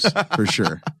going to lose for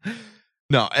sure.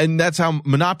 No, and that's how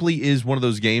Monopoly is one of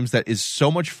those games that is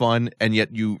so much fun, and yet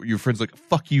your friend's like,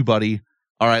 fuck you, buddy.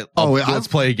 All right, let's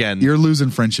play again. You're losing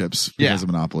friendships because of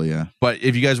Monopoly, yeah. But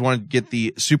if you guys want to get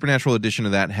the Supernatural edition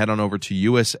of that, head on over to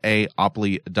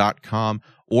usaopoly.com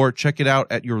or check it out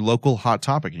at your local Hot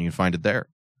Topic, and you can find it there.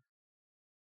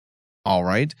 All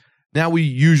right. Now we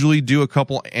usually do a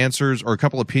couple answers or a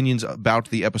couple opinions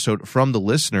about the episode from the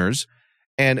listeners.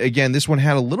 And again, this one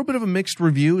had a little bit of a mixed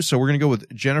review, so we're going to go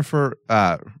with Jennifer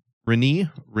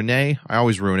Renee. I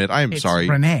always ruin it. I'm sorry.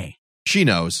 Renee. She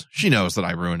knows that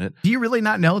I ruin it. Do you really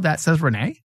not know that says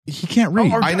Renee? He can't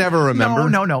read. I never remember.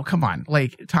 No. Come on.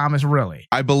 Like, Thomas, really.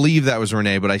 I believe that was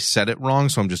Renee, but I said it wrong,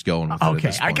 so I'm just going with it.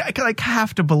 Okay. I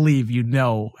have to believe you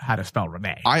know how to spell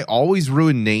Renee. I always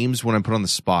ruin names when I'm put on the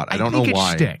spot. I don't know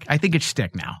why. I think it's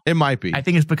shtick now. It might be. I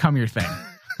think it's become your thing.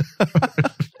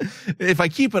 If I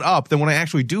keep it up, then when I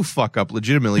actually do fuck up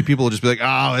legitimately, people will just be like,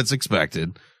 oh, it's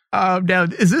expected. Now,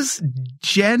 is this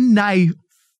Jennifer?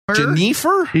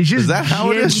 Is that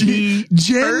how it is?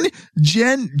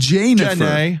 Jennifer.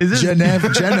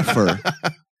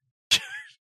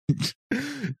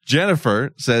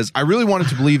 Jennifer says, I really wanted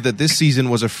to believe that this season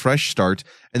was a fresh start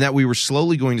and that we were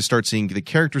slowly going to start seeing the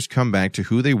characters come back to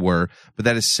who they were, but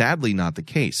that is sadly not the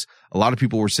case. A lot of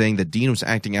people were saying that Dean was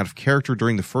acting out of character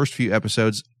during the first few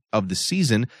episodes of the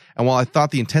season, and while I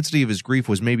thought the intensity of his grief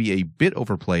was maybe a bit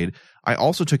overplayed, I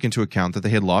also took into account that they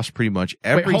had lost pretty much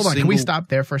every Wait, hold on. single Can we stop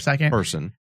there for a second?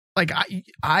 person. Like,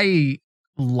 I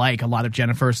like a lot of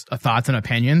Jennifer's thoughts and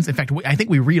opinions. In fact, I think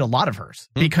we read a lot of hers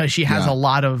because she has a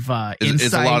lot of insight.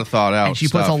 It's a lot of thought out, and she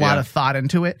puts a lot of thought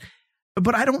into it.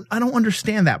 But I don't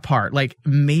understand that part. Like,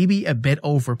 maybe a bit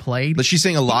overplayed. But she's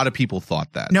saying a lot of people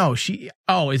thought that. No, is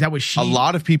that what she? A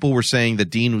lot of people were saying that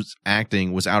Dean's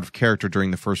acting was out of character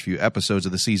during the first few episodes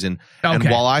of the season. Okay. And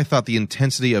while I thought the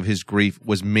intensity of his grief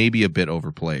was maybe a bit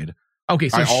overplayed. Okay,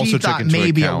 so she thought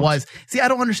maybe it was. See, I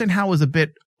don't understand how it was a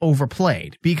bit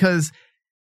overplayed because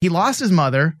he lost his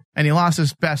mother and he lost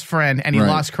his best friend and he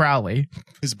lost Crowley.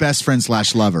 His best friend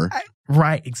 / lover.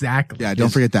 Right, exactly. Yeah, don't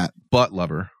forget that. Butt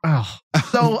lover. Oh,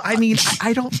 so I mean,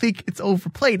 I don't think it's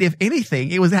overplayed. If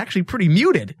anything, it was actually pretty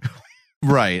muted.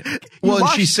 Right. Well,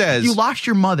 she says you lost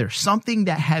your mother, something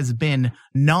that has been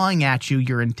gnawing at you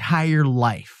your entire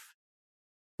life.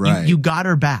 Right. You got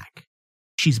her back.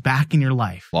 She's back in your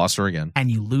life. Lost her again.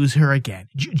 And you lose her again.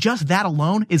 Just that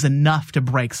alone is enough to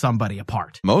break somebody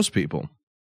apart. Most people.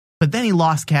 But then he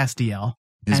lost Castiel,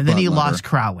 and then he lost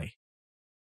Crowley.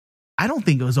 I don't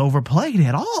think it was overplayed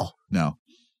at all. No.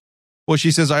 Well, she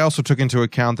says, I also took into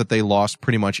account that they lost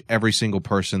pretty much every single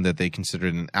person that they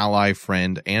considered an ally,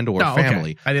 friend, and or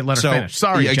family. Okay. I didn't let her finish.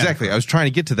 Sorry, yeah, exactly. Jennifer. I was trying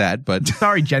to get to that, but...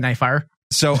 Sorry, Jennifer.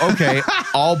 So, okay,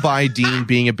 I'll buy Dean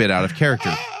being a bit out of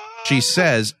character. She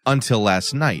says, until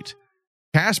last night.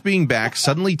 Cass being back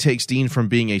suddenly takes Dean from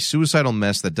being a suicidal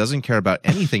mess that doesn't care about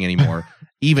anything anymore,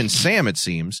 even Sam, it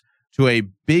seems, to a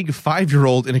big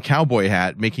 5-year-old in a cowboy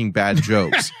hat making bad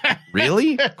jokes.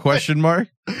 Really? Question mark.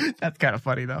 That's kind of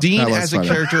funny, though. Dean as a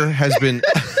character has been...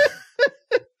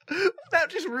 That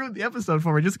just ruined the episode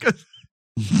for me, just because...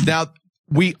 Now,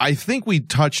 I think we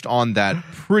touched on that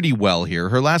pretty well here.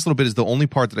 Her last little bit is the only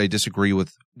part that I disagree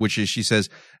with, which is she says,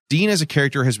 Dean as a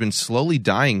character has been slowly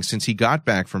dying since he got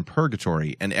back from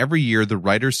purgatory, and every year the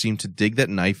writers seem to dig that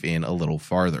knife in a little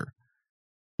farther.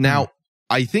 Now,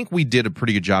 I think we did a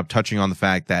pretty good job touching on the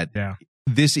fact that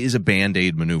this is a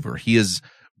Band-Aid maneuver. He is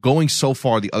going so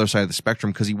far the other side of the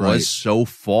spectrum because he was so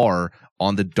far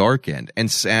on the dark end.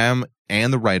 And Sam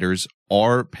and the writers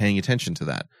are paying attention to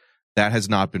that. That has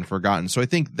not been forgotten. So I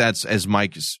think that's, as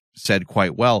Mike said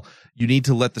quite well, you need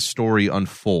to let the story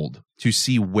unfold to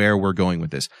see where we're going with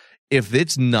this. If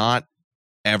it's not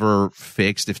ever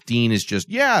fixed, if Dean is just,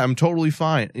 I'm totally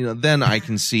fine, then I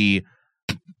can see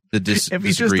the If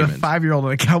he's just a disagreement. 5-year-old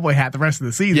in a cowboy hat the rest of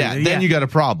the season, Then you got a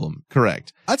problem.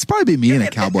 Correct. That's probably me in a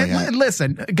cowboy hat. And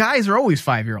listen, guys are always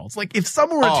 5-year-olds. Like if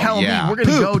someone were to tell me we're going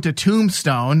to Poop. go to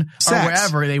Tombstone Sex. or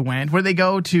wherever they went, where they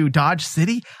go to Dodge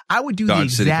City, I would do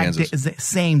Dodge City, the exact Kansas.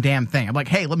 same damn thing. I'm like,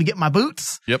 hey, let me get my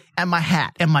boots and my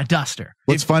hat and my duster.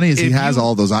 What's funny is he has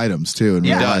all those items too. In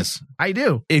Yeah. real He life. does. I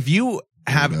do. If you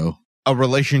have Weirdo. a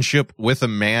relationship with a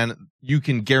man, you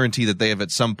can guarantee that they have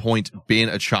at some point been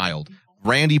a child.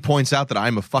 Randy points out that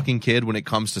I'm a fucking kid when it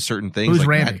comes to certain things. Who's like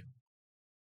Randy? that.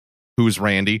 Who's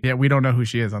Randy? Yeah, we don't know who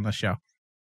she is on this show.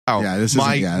 Oh, Yeah, this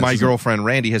my isn't- yeah, this my isn't- girlfriend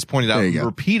Randy has pointed out There you go.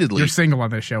 repeatedly. You're single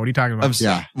on this show. What are you talking about?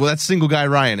 Yeah. Well, that's single guy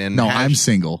Ryan. And No, I'm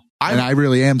single. And I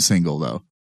really am single though.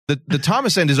 the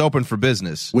Thomas end is open for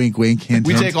business. Wink, wink, hint,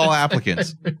 We hint. take all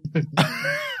applicants.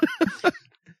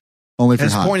 Only for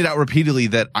Has hot. pointed out repeatedly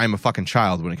that I'm a fucking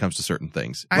child when it comes to certain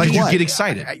things. I Like mean, you what? get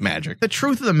excited. Magic. The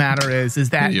truth of the matter is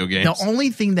that Video games. the only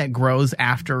thing that grows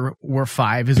after we're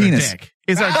 5 is Penis. our dick.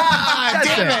 Is our that's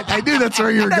Damn it. it. I knew that's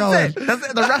where you were That's going. it. That's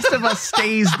it. The rest of us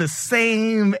stays the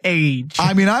same age.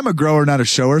 I mean, I'm a grower, not a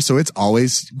shower, so it's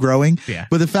always growing. Yeah.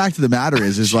 But the fact of the matter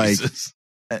is like, Jesus.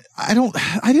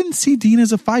 I didn't see Dean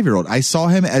as a 5-year-old. I saw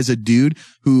him as a dude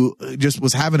who just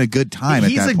was having a good time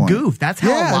He's at that a point. goof. That's how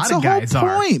a lot it's of the whole guys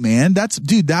are. point, man.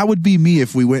 That would be me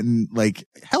if we went and like,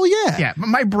 hell yeah. Yeah, but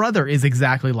my brother is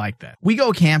exactly like that. We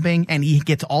go camping and he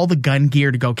gets all the gun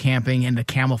gear to go camping and the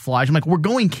camouflage. I'm like, we're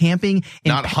going camping in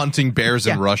Not hunting bears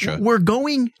in Russia. We're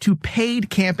going to paid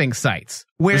camping sites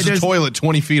where There's a toilet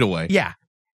 20 feet away. Yeah.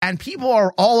 And people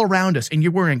are all around us and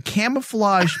you're wearing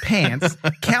camouflage pants,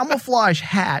 camouflage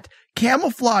hat,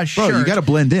 camouflage Bro, shirt. you got to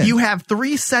blend in. You have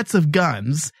 3 sets of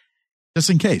guns. Just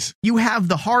in case. You have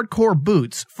the hardcore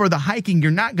boots for the hiking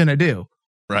you're not going to do.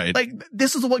 Right. Like,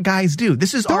 this is what guys do.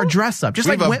 This is our dress up. Just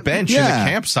we like have a bench in Yeah. a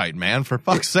campsite, man, for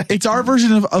fuck's sake. It's our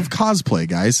version of cosplay,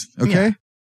 guys. Okay. Yeah.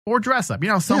 Or dress up. You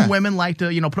know, some Yeah. women like to,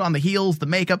 put on the heels, the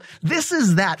makeup. This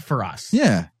is that for us.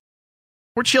 Yeah.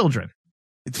 We're children.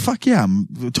 Fuck yeah. I'm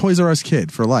a Toys R Us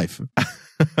kid for life.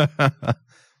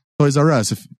 Toys R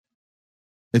Us,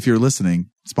 if you're listening,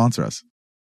 sponsor us.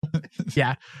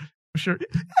 Yeah. Sure.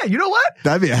 Hey, you know what?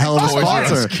 That'd be a hell of a Toys R Us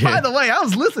sponsor. kid. By the way, I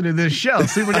was listening to this show,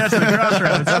 Supernatural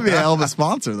Crossroads. That'd be a hell of a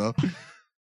sponsor, though.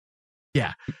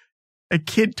 Yeah. A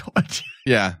kid toy.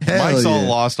 Yeah. Hell Mike's all yeah.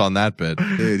 lost on that bit.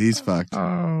 Dude, he's fucked.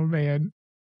 Oh, man.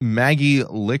 Maggie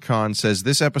Lickon says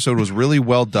this episode was really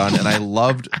well done and I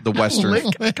loved the Western.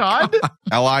 Lycon?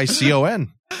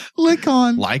 L-I-C-O-N.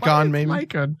 Lycon. Lycon, maybe?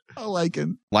 Lycon. I like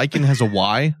him. Lycan has a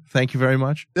Y. Thank you very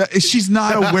much. She's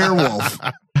not a werewolf.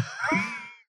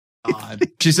 God.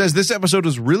 She says this episode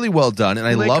was really well done and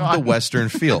I Lick love the on. Western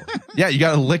feel. Yeah, you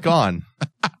got to lick on.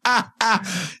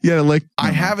 You gotta lick.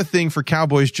 I have a thing for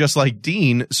cowboys just like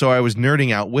Dean, so I was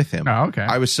nerding out with him. Oh, okay.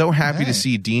 I was so happy Hey. to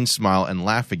see Dean smile and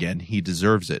laugh again. He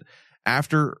deserves it.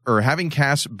 Having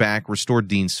Cass back restored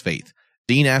Dean's faith.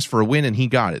 Dean asked for a win and he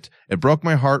got it. It broke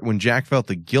my heart when Jack felt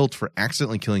the guilt for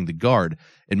accidentally killing the guard.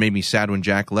 It made me sad when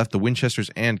Jack left the Winchesters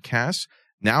and Cass.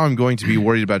 Now I'm going to be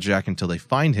worried about Jack until they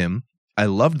find him. I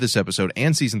loved this episode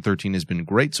and season 13 has been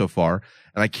great so far,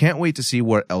 and I can't wait to see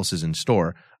what else is in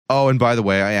store. Oh, and by the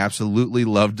way, I absolutely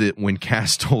loved it when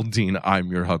Cass told Dean,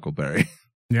 I'm your Huckleberry.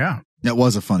 Yeah. That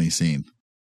was a funny scene.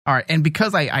 All right. And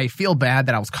because I feel bad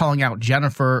that I was calling out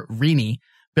Jennifer Rini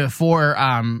before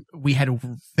we had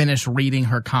finished reading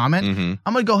her comment, Mhm.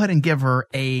 I'm going to go ahead and give her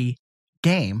a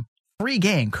free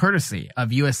game, courtesy of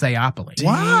USAopoly.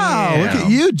 Wow, look Damn. at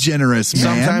you, generous man.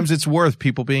 Sometimes it's worth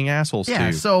people being assholes to Yeah,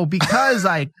 you. so because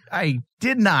I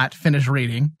did not finish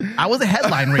reading, I was a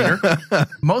headline reader.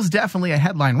 Most definitely a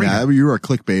headline reader. Yeah, you were a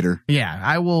clickbaiter. Yeah,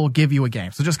 I will give you a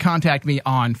game. So just contact me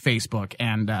on Facebook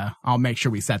and I'll make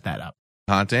sure we set that up.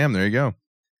 Hot damn, there you go.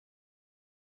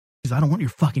 Because I don't want your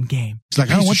fucking game. It's like,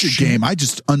 I don't want your game. I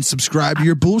just unsubscribe to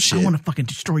your bullshit. I want to fucking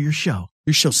destroy your show.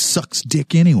 Your show sucks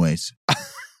dick anyways.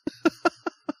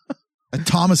 That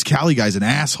Thomas Callie guy's an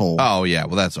asshole. Oh, yeah,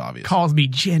 well, that's obvious. Calls me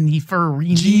Jennifer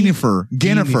Rini. Jennifer.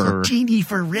 Jennifer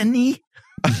Rini.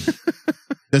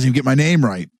 Doesn't even get my name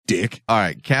right, dick. All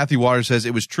right, Kathy Waters says,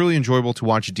 it was truly enjoyable to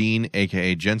watch Dean,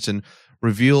 a.k.a. Jensen,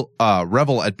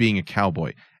 revel at being a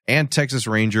cowboy. And Texas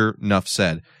Ranger, Nuff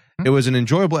said. It was an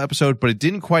enjoyable episode, but it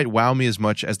didn't quite wow me as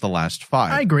much as the last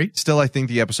 5. I agree. Still, I think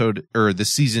the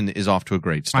season is off to a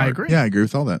great start. I agree. Yeah, I agree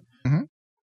with all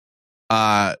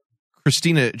that.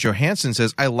 Christina Johansson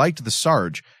says, I liked the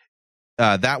Sarge.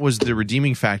 That was the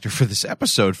redeeming factor for this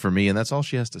episode for me, and that's all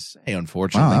she has to say,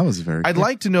 unfortunately. Wow, that was very I'd good.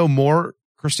 like to know more,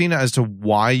 Christina, as to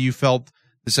why you felt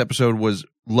this episode was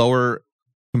lower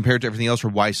compared to everything else, or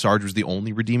why Sarge was the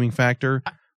only redeeming factor.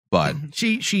 But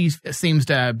she seems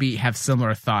to have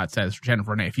similar thoughts as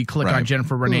Jennifer Renee. If you click on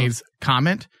Jennifer Renee's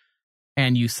comment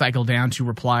and you cycle down to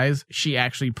replies, she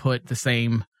actually put the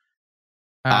same.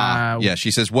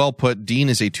 She says, well put, Dean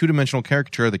is a two-dimensional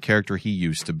caricature of the character he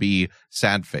used to be,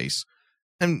 sad face.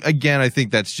 And again, I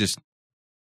think that's just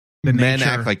men nature.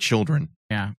 act like children.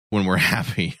 Yeah. When we're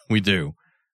happy, we do.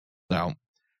 So,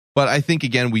 but I think,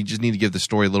 again, we just need to give the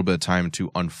story a little bit of time to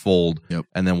unfold,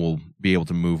 and then we'll be able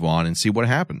to move on and see what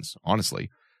happens, honestly.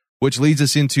 Which leads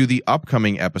us into the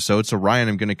upcoming episode. So, Ryan,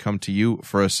 I'm going to come to you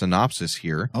for a synopsis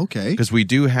here. Okay. Because we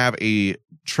do have a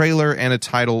trailer and a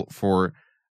title for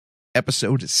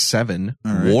episode 7,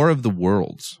 War of the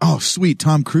Worlds. Oh, sweet.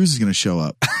 Tom Cruise is going to show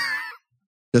up.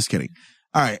 Just kidding.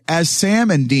 All right. As Sam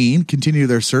and Dean continue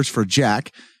their search for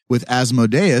Jack, with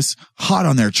Asmodeus hot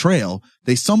on their trail,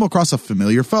 they stumble across a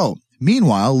familiar foe.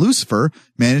 Meanwhile, Lucifer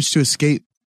manages to escape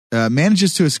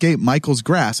Michael's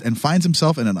grasp and finds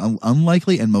himself in an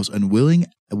unlikely and most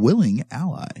willing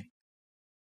ally.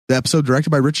 The episode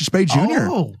directed by Richard Spade Jr.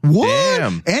 Oh, what?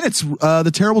 Damn. And it's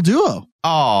the terrible duo.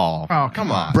 Oh,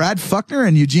 come on. Brad Fuckner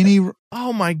and Eugenie.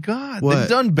 Oh my God. What? They've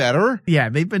done better. Yeah,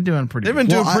 they've been doing pretty They've been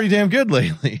doing pretty damn good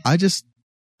lately.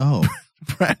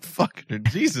 Brad Fuckner.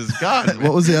 Jesus God.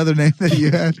 What was the other name that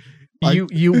you had?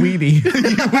 You weenie.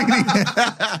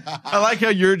 I like how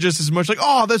you're just as much like,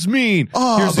 oh, that's mean.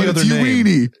 Oh, here's the other name.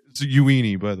 Weenie. It's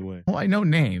Uini, by the way. Well, I know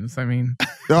names. I mean,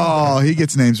 he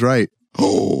gets names right.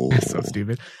 Oh, that's so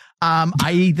stupid.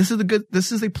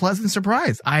 This is a pleasant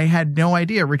surprise. I had no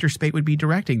idea Richard Spate would be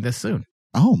directing this soon.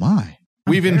 Oh my.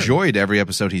 We've enjoyed every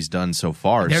episode he's done so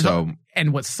far.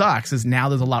 And what sucks is now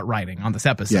there's a lot riding on this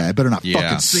episode. Yeah, it better not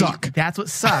fucking suck. That's what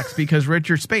sucks because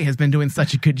Richard Spate has been doing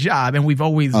such a good job, and we've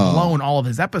always blown all of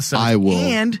his episodes. I will.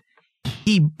 And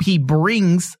he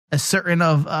brings a certain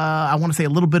I want to say a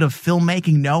little bit of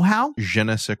filmmaking know-how. Je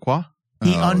ne sais quoi.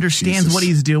 He understands what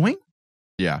he's doing.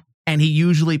 Yeah. And he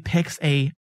usually picks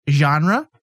a genre.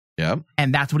 Yeah.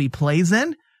 And that's what he plays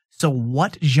in. So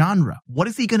what genre? What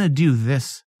is he going to do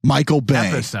this Michael Bay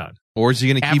episode? Or is he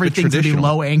going to keep it Everything's traditional?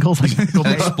 Gonna be low angles like Michael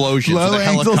Bay. Explosions. Low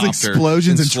angles,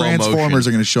 explosions, and Transformers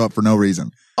are going to show up for no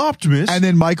reason. Optimus. And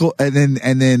then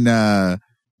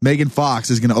Megan Fox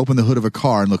is going to open the hood of a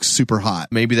car and look super hot.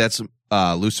 Maybe that's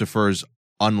Lucifer's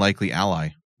unlikely ally,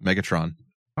 Megatron.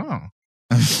 Oh.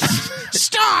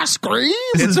 Starscream.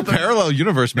 It's a parallel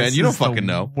universe, man. You don't fucking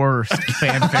know. Worst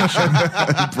fan fiction.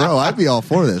 Bro, I'd be all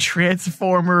for this.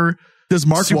 Transformer. Does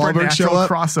Mark Wahlberg show up?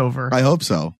 Crossover. I hope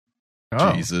so.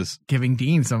 Oh, Jesus. Giving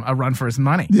Dean a run for his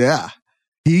money. Yeah.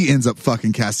 He ends up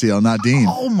fucking Castiel, not Dean.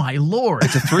 Oh my Lord.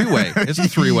 It's a three-way. It's a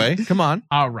three-way. Come on.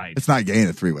 All right. It's not gay in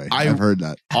a three-way. I've heard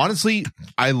that. Honestly,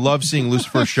 I love seeing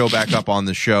Lucifer show back up on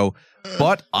the show,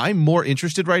 but I'm more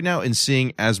interested right now in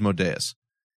seeing Asmodeus.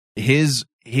 His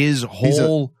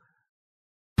whole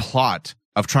plot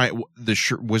of trying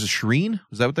was it Shireen?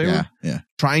 Was that what they were? Yeah.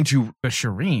 Trying to the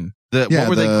Shireen. What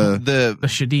were they called? The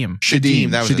Shadim.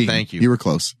 Shadim. That was it. Thank you. You were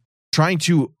close. Trying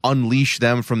to unleash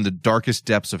them from the darkest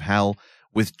depths of hell,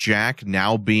 with Jack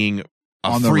now being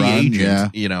a free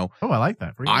agent. You know. Oh, I like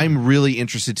that. I'm really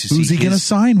interested to see who's he going to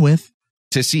sign with.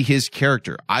 To see his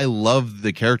character. I love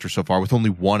the character so far with only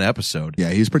one episode. Yeah,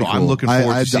 he's pretty cool. I'm looking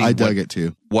forward to seeing I dug it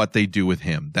too. What they do with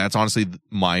him. That's honestly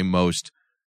my most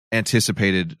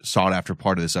anticipated, sought after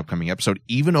part of this upcoming episode,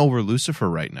 even over Lucifer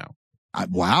right now.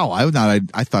 Wow. I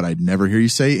thought I'd never hear you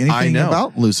say anything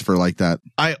about Lucifer like that.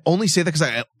 I only say that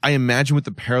because I imagine with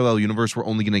the parallel universe, we're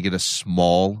only going to get a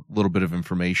small little bit of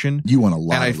information. You want a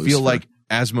lot and of I Lucifer. feel like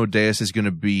Asmodeus is going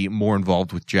to be more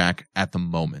involved with Jack at the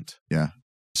moment. Yeah.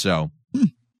 So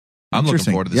I'm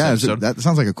looking forward to this episode. That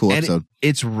sounds like a cool episode.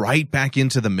 It's right back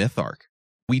into the myth arc.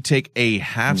 We take a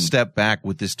half step back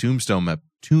with this Tombstone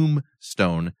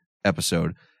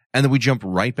episode, and then we jump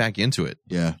right back into it.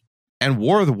 Yeah. And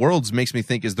War of the Worlds makes me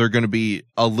think, is there going to be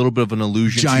a little bit of an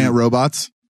allusion Giant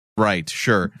robots? Right,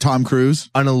 sure. Tom Cruise?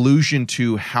 An allusion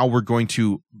to how we're going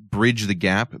to bridge the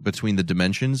gap between the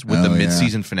dimensions with the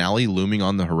mid-season finale looming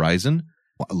on the horizon.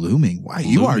 Looming? Wow,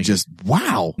 you are just,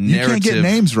 wow. You can't get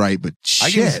names right, but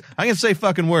shit. I can say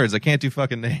fucking words. I can't do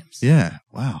fucking names. Yeah,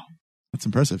 wow. That's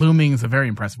impressive. Looming is a very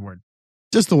impressive word.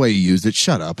 Just the way you used it.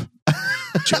 Shut up.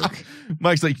 Jerk.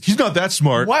 Mike's like, he's not that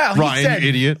smart. Wow, Ryan,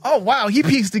 idiot. Oh, wow, he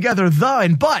pieced together the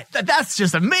and but. That's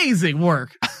just amazing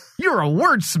work. You're a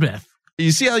wordsmith.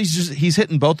 You see how he's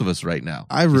hitting both of us right now.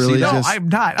 No, I'm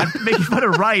not. I'm making fun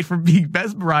of Wright for being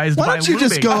mesmerized by Why don't you looming.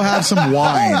 just go have some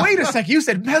wine? Oh, wait a sec. You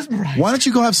said mesmerized. Why don't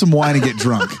you go have some wine and get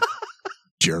drunk?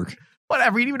 Jerk.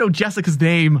 Whatever. You didn't even know Jessica's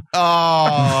name.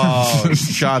 Oh,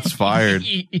 shots fired.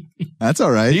 That's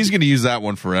all right. He's going to use that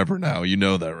one forever now. You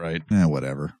know that, right? Yeah,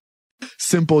 whatever.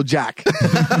 Simple Jack.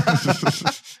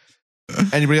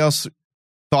 Anybody else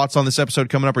thoughts on this episode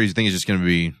coming up, or you think it's just going to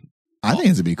be? I think it's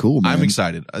going to be cool, man. I'm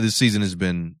excited. This season has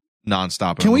been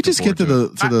nonstop. Can we just get to the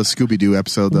Scooby-Doo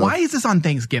episode, though? Why is this on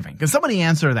Thanksgiving? Can somebody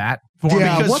answer that for me?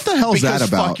 Yeah, what the hell is that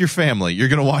about? Fuck your family. You're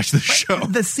going to watch the show.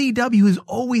 The CW is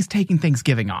always taking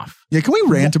Thanksgiving off. Yeah, can we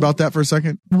rant about that for a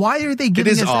second? Why are they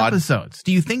giving us odd. episodes?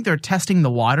 Do you think they're testing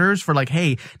the waters for like,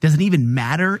 hey, does it even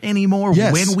matter anymore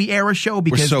when we air a show?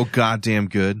 Because we're so goddamn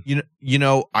good. You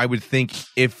know, I would think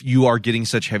if you are getting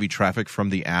such heavy traffic from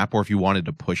the app, or if you wanted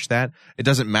to push that, it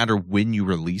doesn't matter when you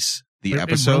release the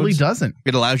episodes. It really doesn't.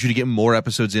 It allows you to get more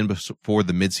episodes in before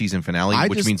the mid-season finale,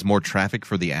 which means more traffic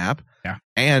for the app. Yeah.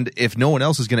 And if no one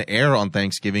else is going to air on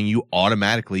Thanksgiving, you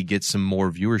automatically get some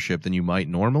more viewership than you might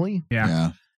normally.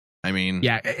 Yeah. I mean,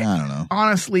 I don't know.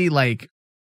 Honestly, like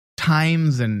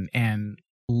times and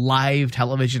live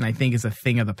television, I think is a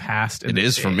thing of the past. It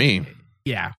is for me.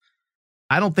 Yeah.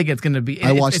 I don't think it's going to be.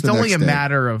 It's only a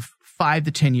matter of 5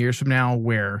 to 10 years from now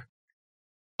where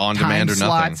on demand or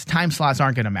nothing. Time slots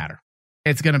aren't going to matter.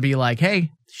 It's going to be like,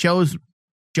 hey, show's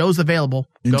available.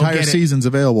 The entire season's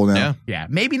available now. Yeah.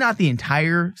 Maybe not the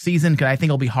entire season, because I think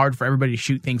it'll be hard for everybody to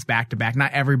shoot things back to back.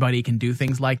 Not everybody can do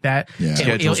things like that. Yeah.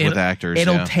 Schedules with actors.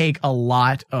 It'll take a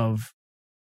lot of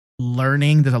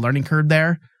learning. There's a learning curve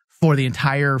there for the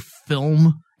entire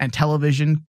film and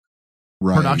television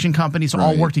production companies to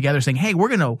all work together saying, hey, we're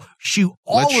going to shoot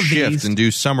Let's of shift these. and do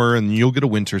summer, and you'll get a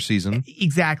winter season.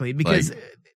 Exactly. Because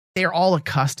they're all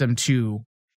accustomed to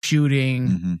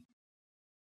shooting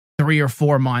 3 or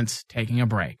 4 months, taking a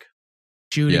break,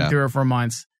 shooting 3 or 4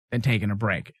 months, then taking a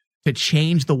break. To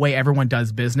change the way everyone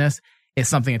does business is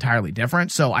something entirely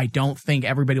different. So I don't think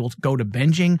everybody will go to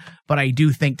binging, but I do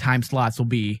think time slots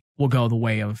will go the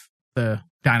way of the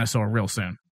dinosaur real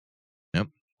soon. Yep.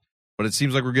 But it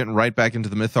seems like we're getting right back into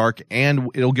the myth arc, and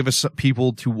it'll give us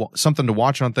people something to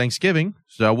watch on Thanksgiving.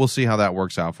 So we'll see how that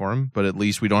works out for them. But at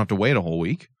least we don't have to wait a whole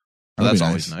week. So that's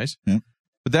always nice. Yeah.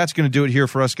 But that's going to do it here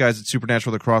for us guys at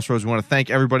Supernatural The Crossroads. We want to thank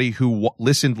everybody who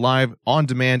listened live on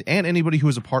demand, and anybody who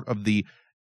was a part of the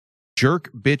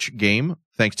Jerk Bitch game,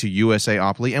 thanks to USA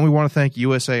Opoly. And we want to thank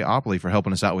USA Opoly for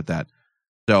helping us out with that.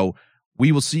 So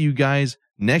we will see you guys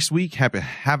next week. Have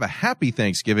a happy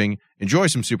Thanksgiving. Enjoy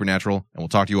some Supernatural, and we'll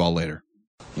talk to you all later.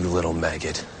 You little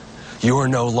maggot. You are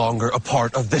no longer a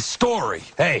part of this story.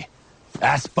 Hey,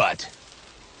 ass butt.